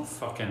trucks. Don't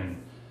fucking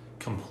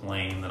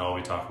complain that all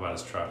we talk about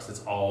is trucks.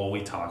 It's all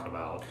we talk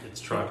about. It's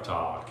Truck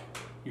Talk.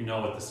 You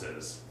know what this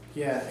is.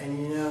 Yeah,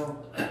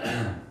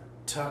 and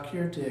tuck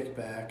your dick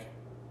back,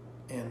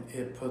 and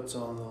it puts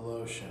on the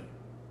lotion.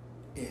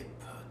 It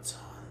puts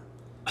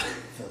on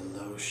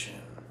the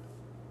lotion.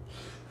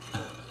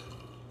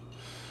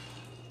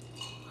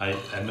 I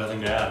have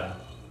nothing to add.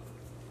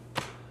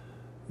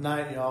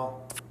 Night,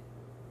 y'all.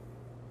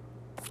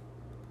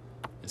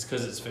 It's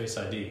because it's Face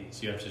ID,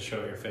 so you have to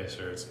show it your face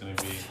or it's going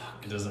to be,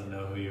 it doesn't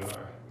know who you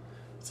are.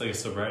 It's like a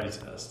sobriety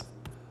test.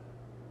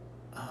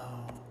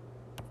 Oh.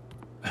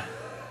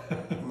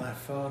 My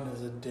phone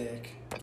is a dick.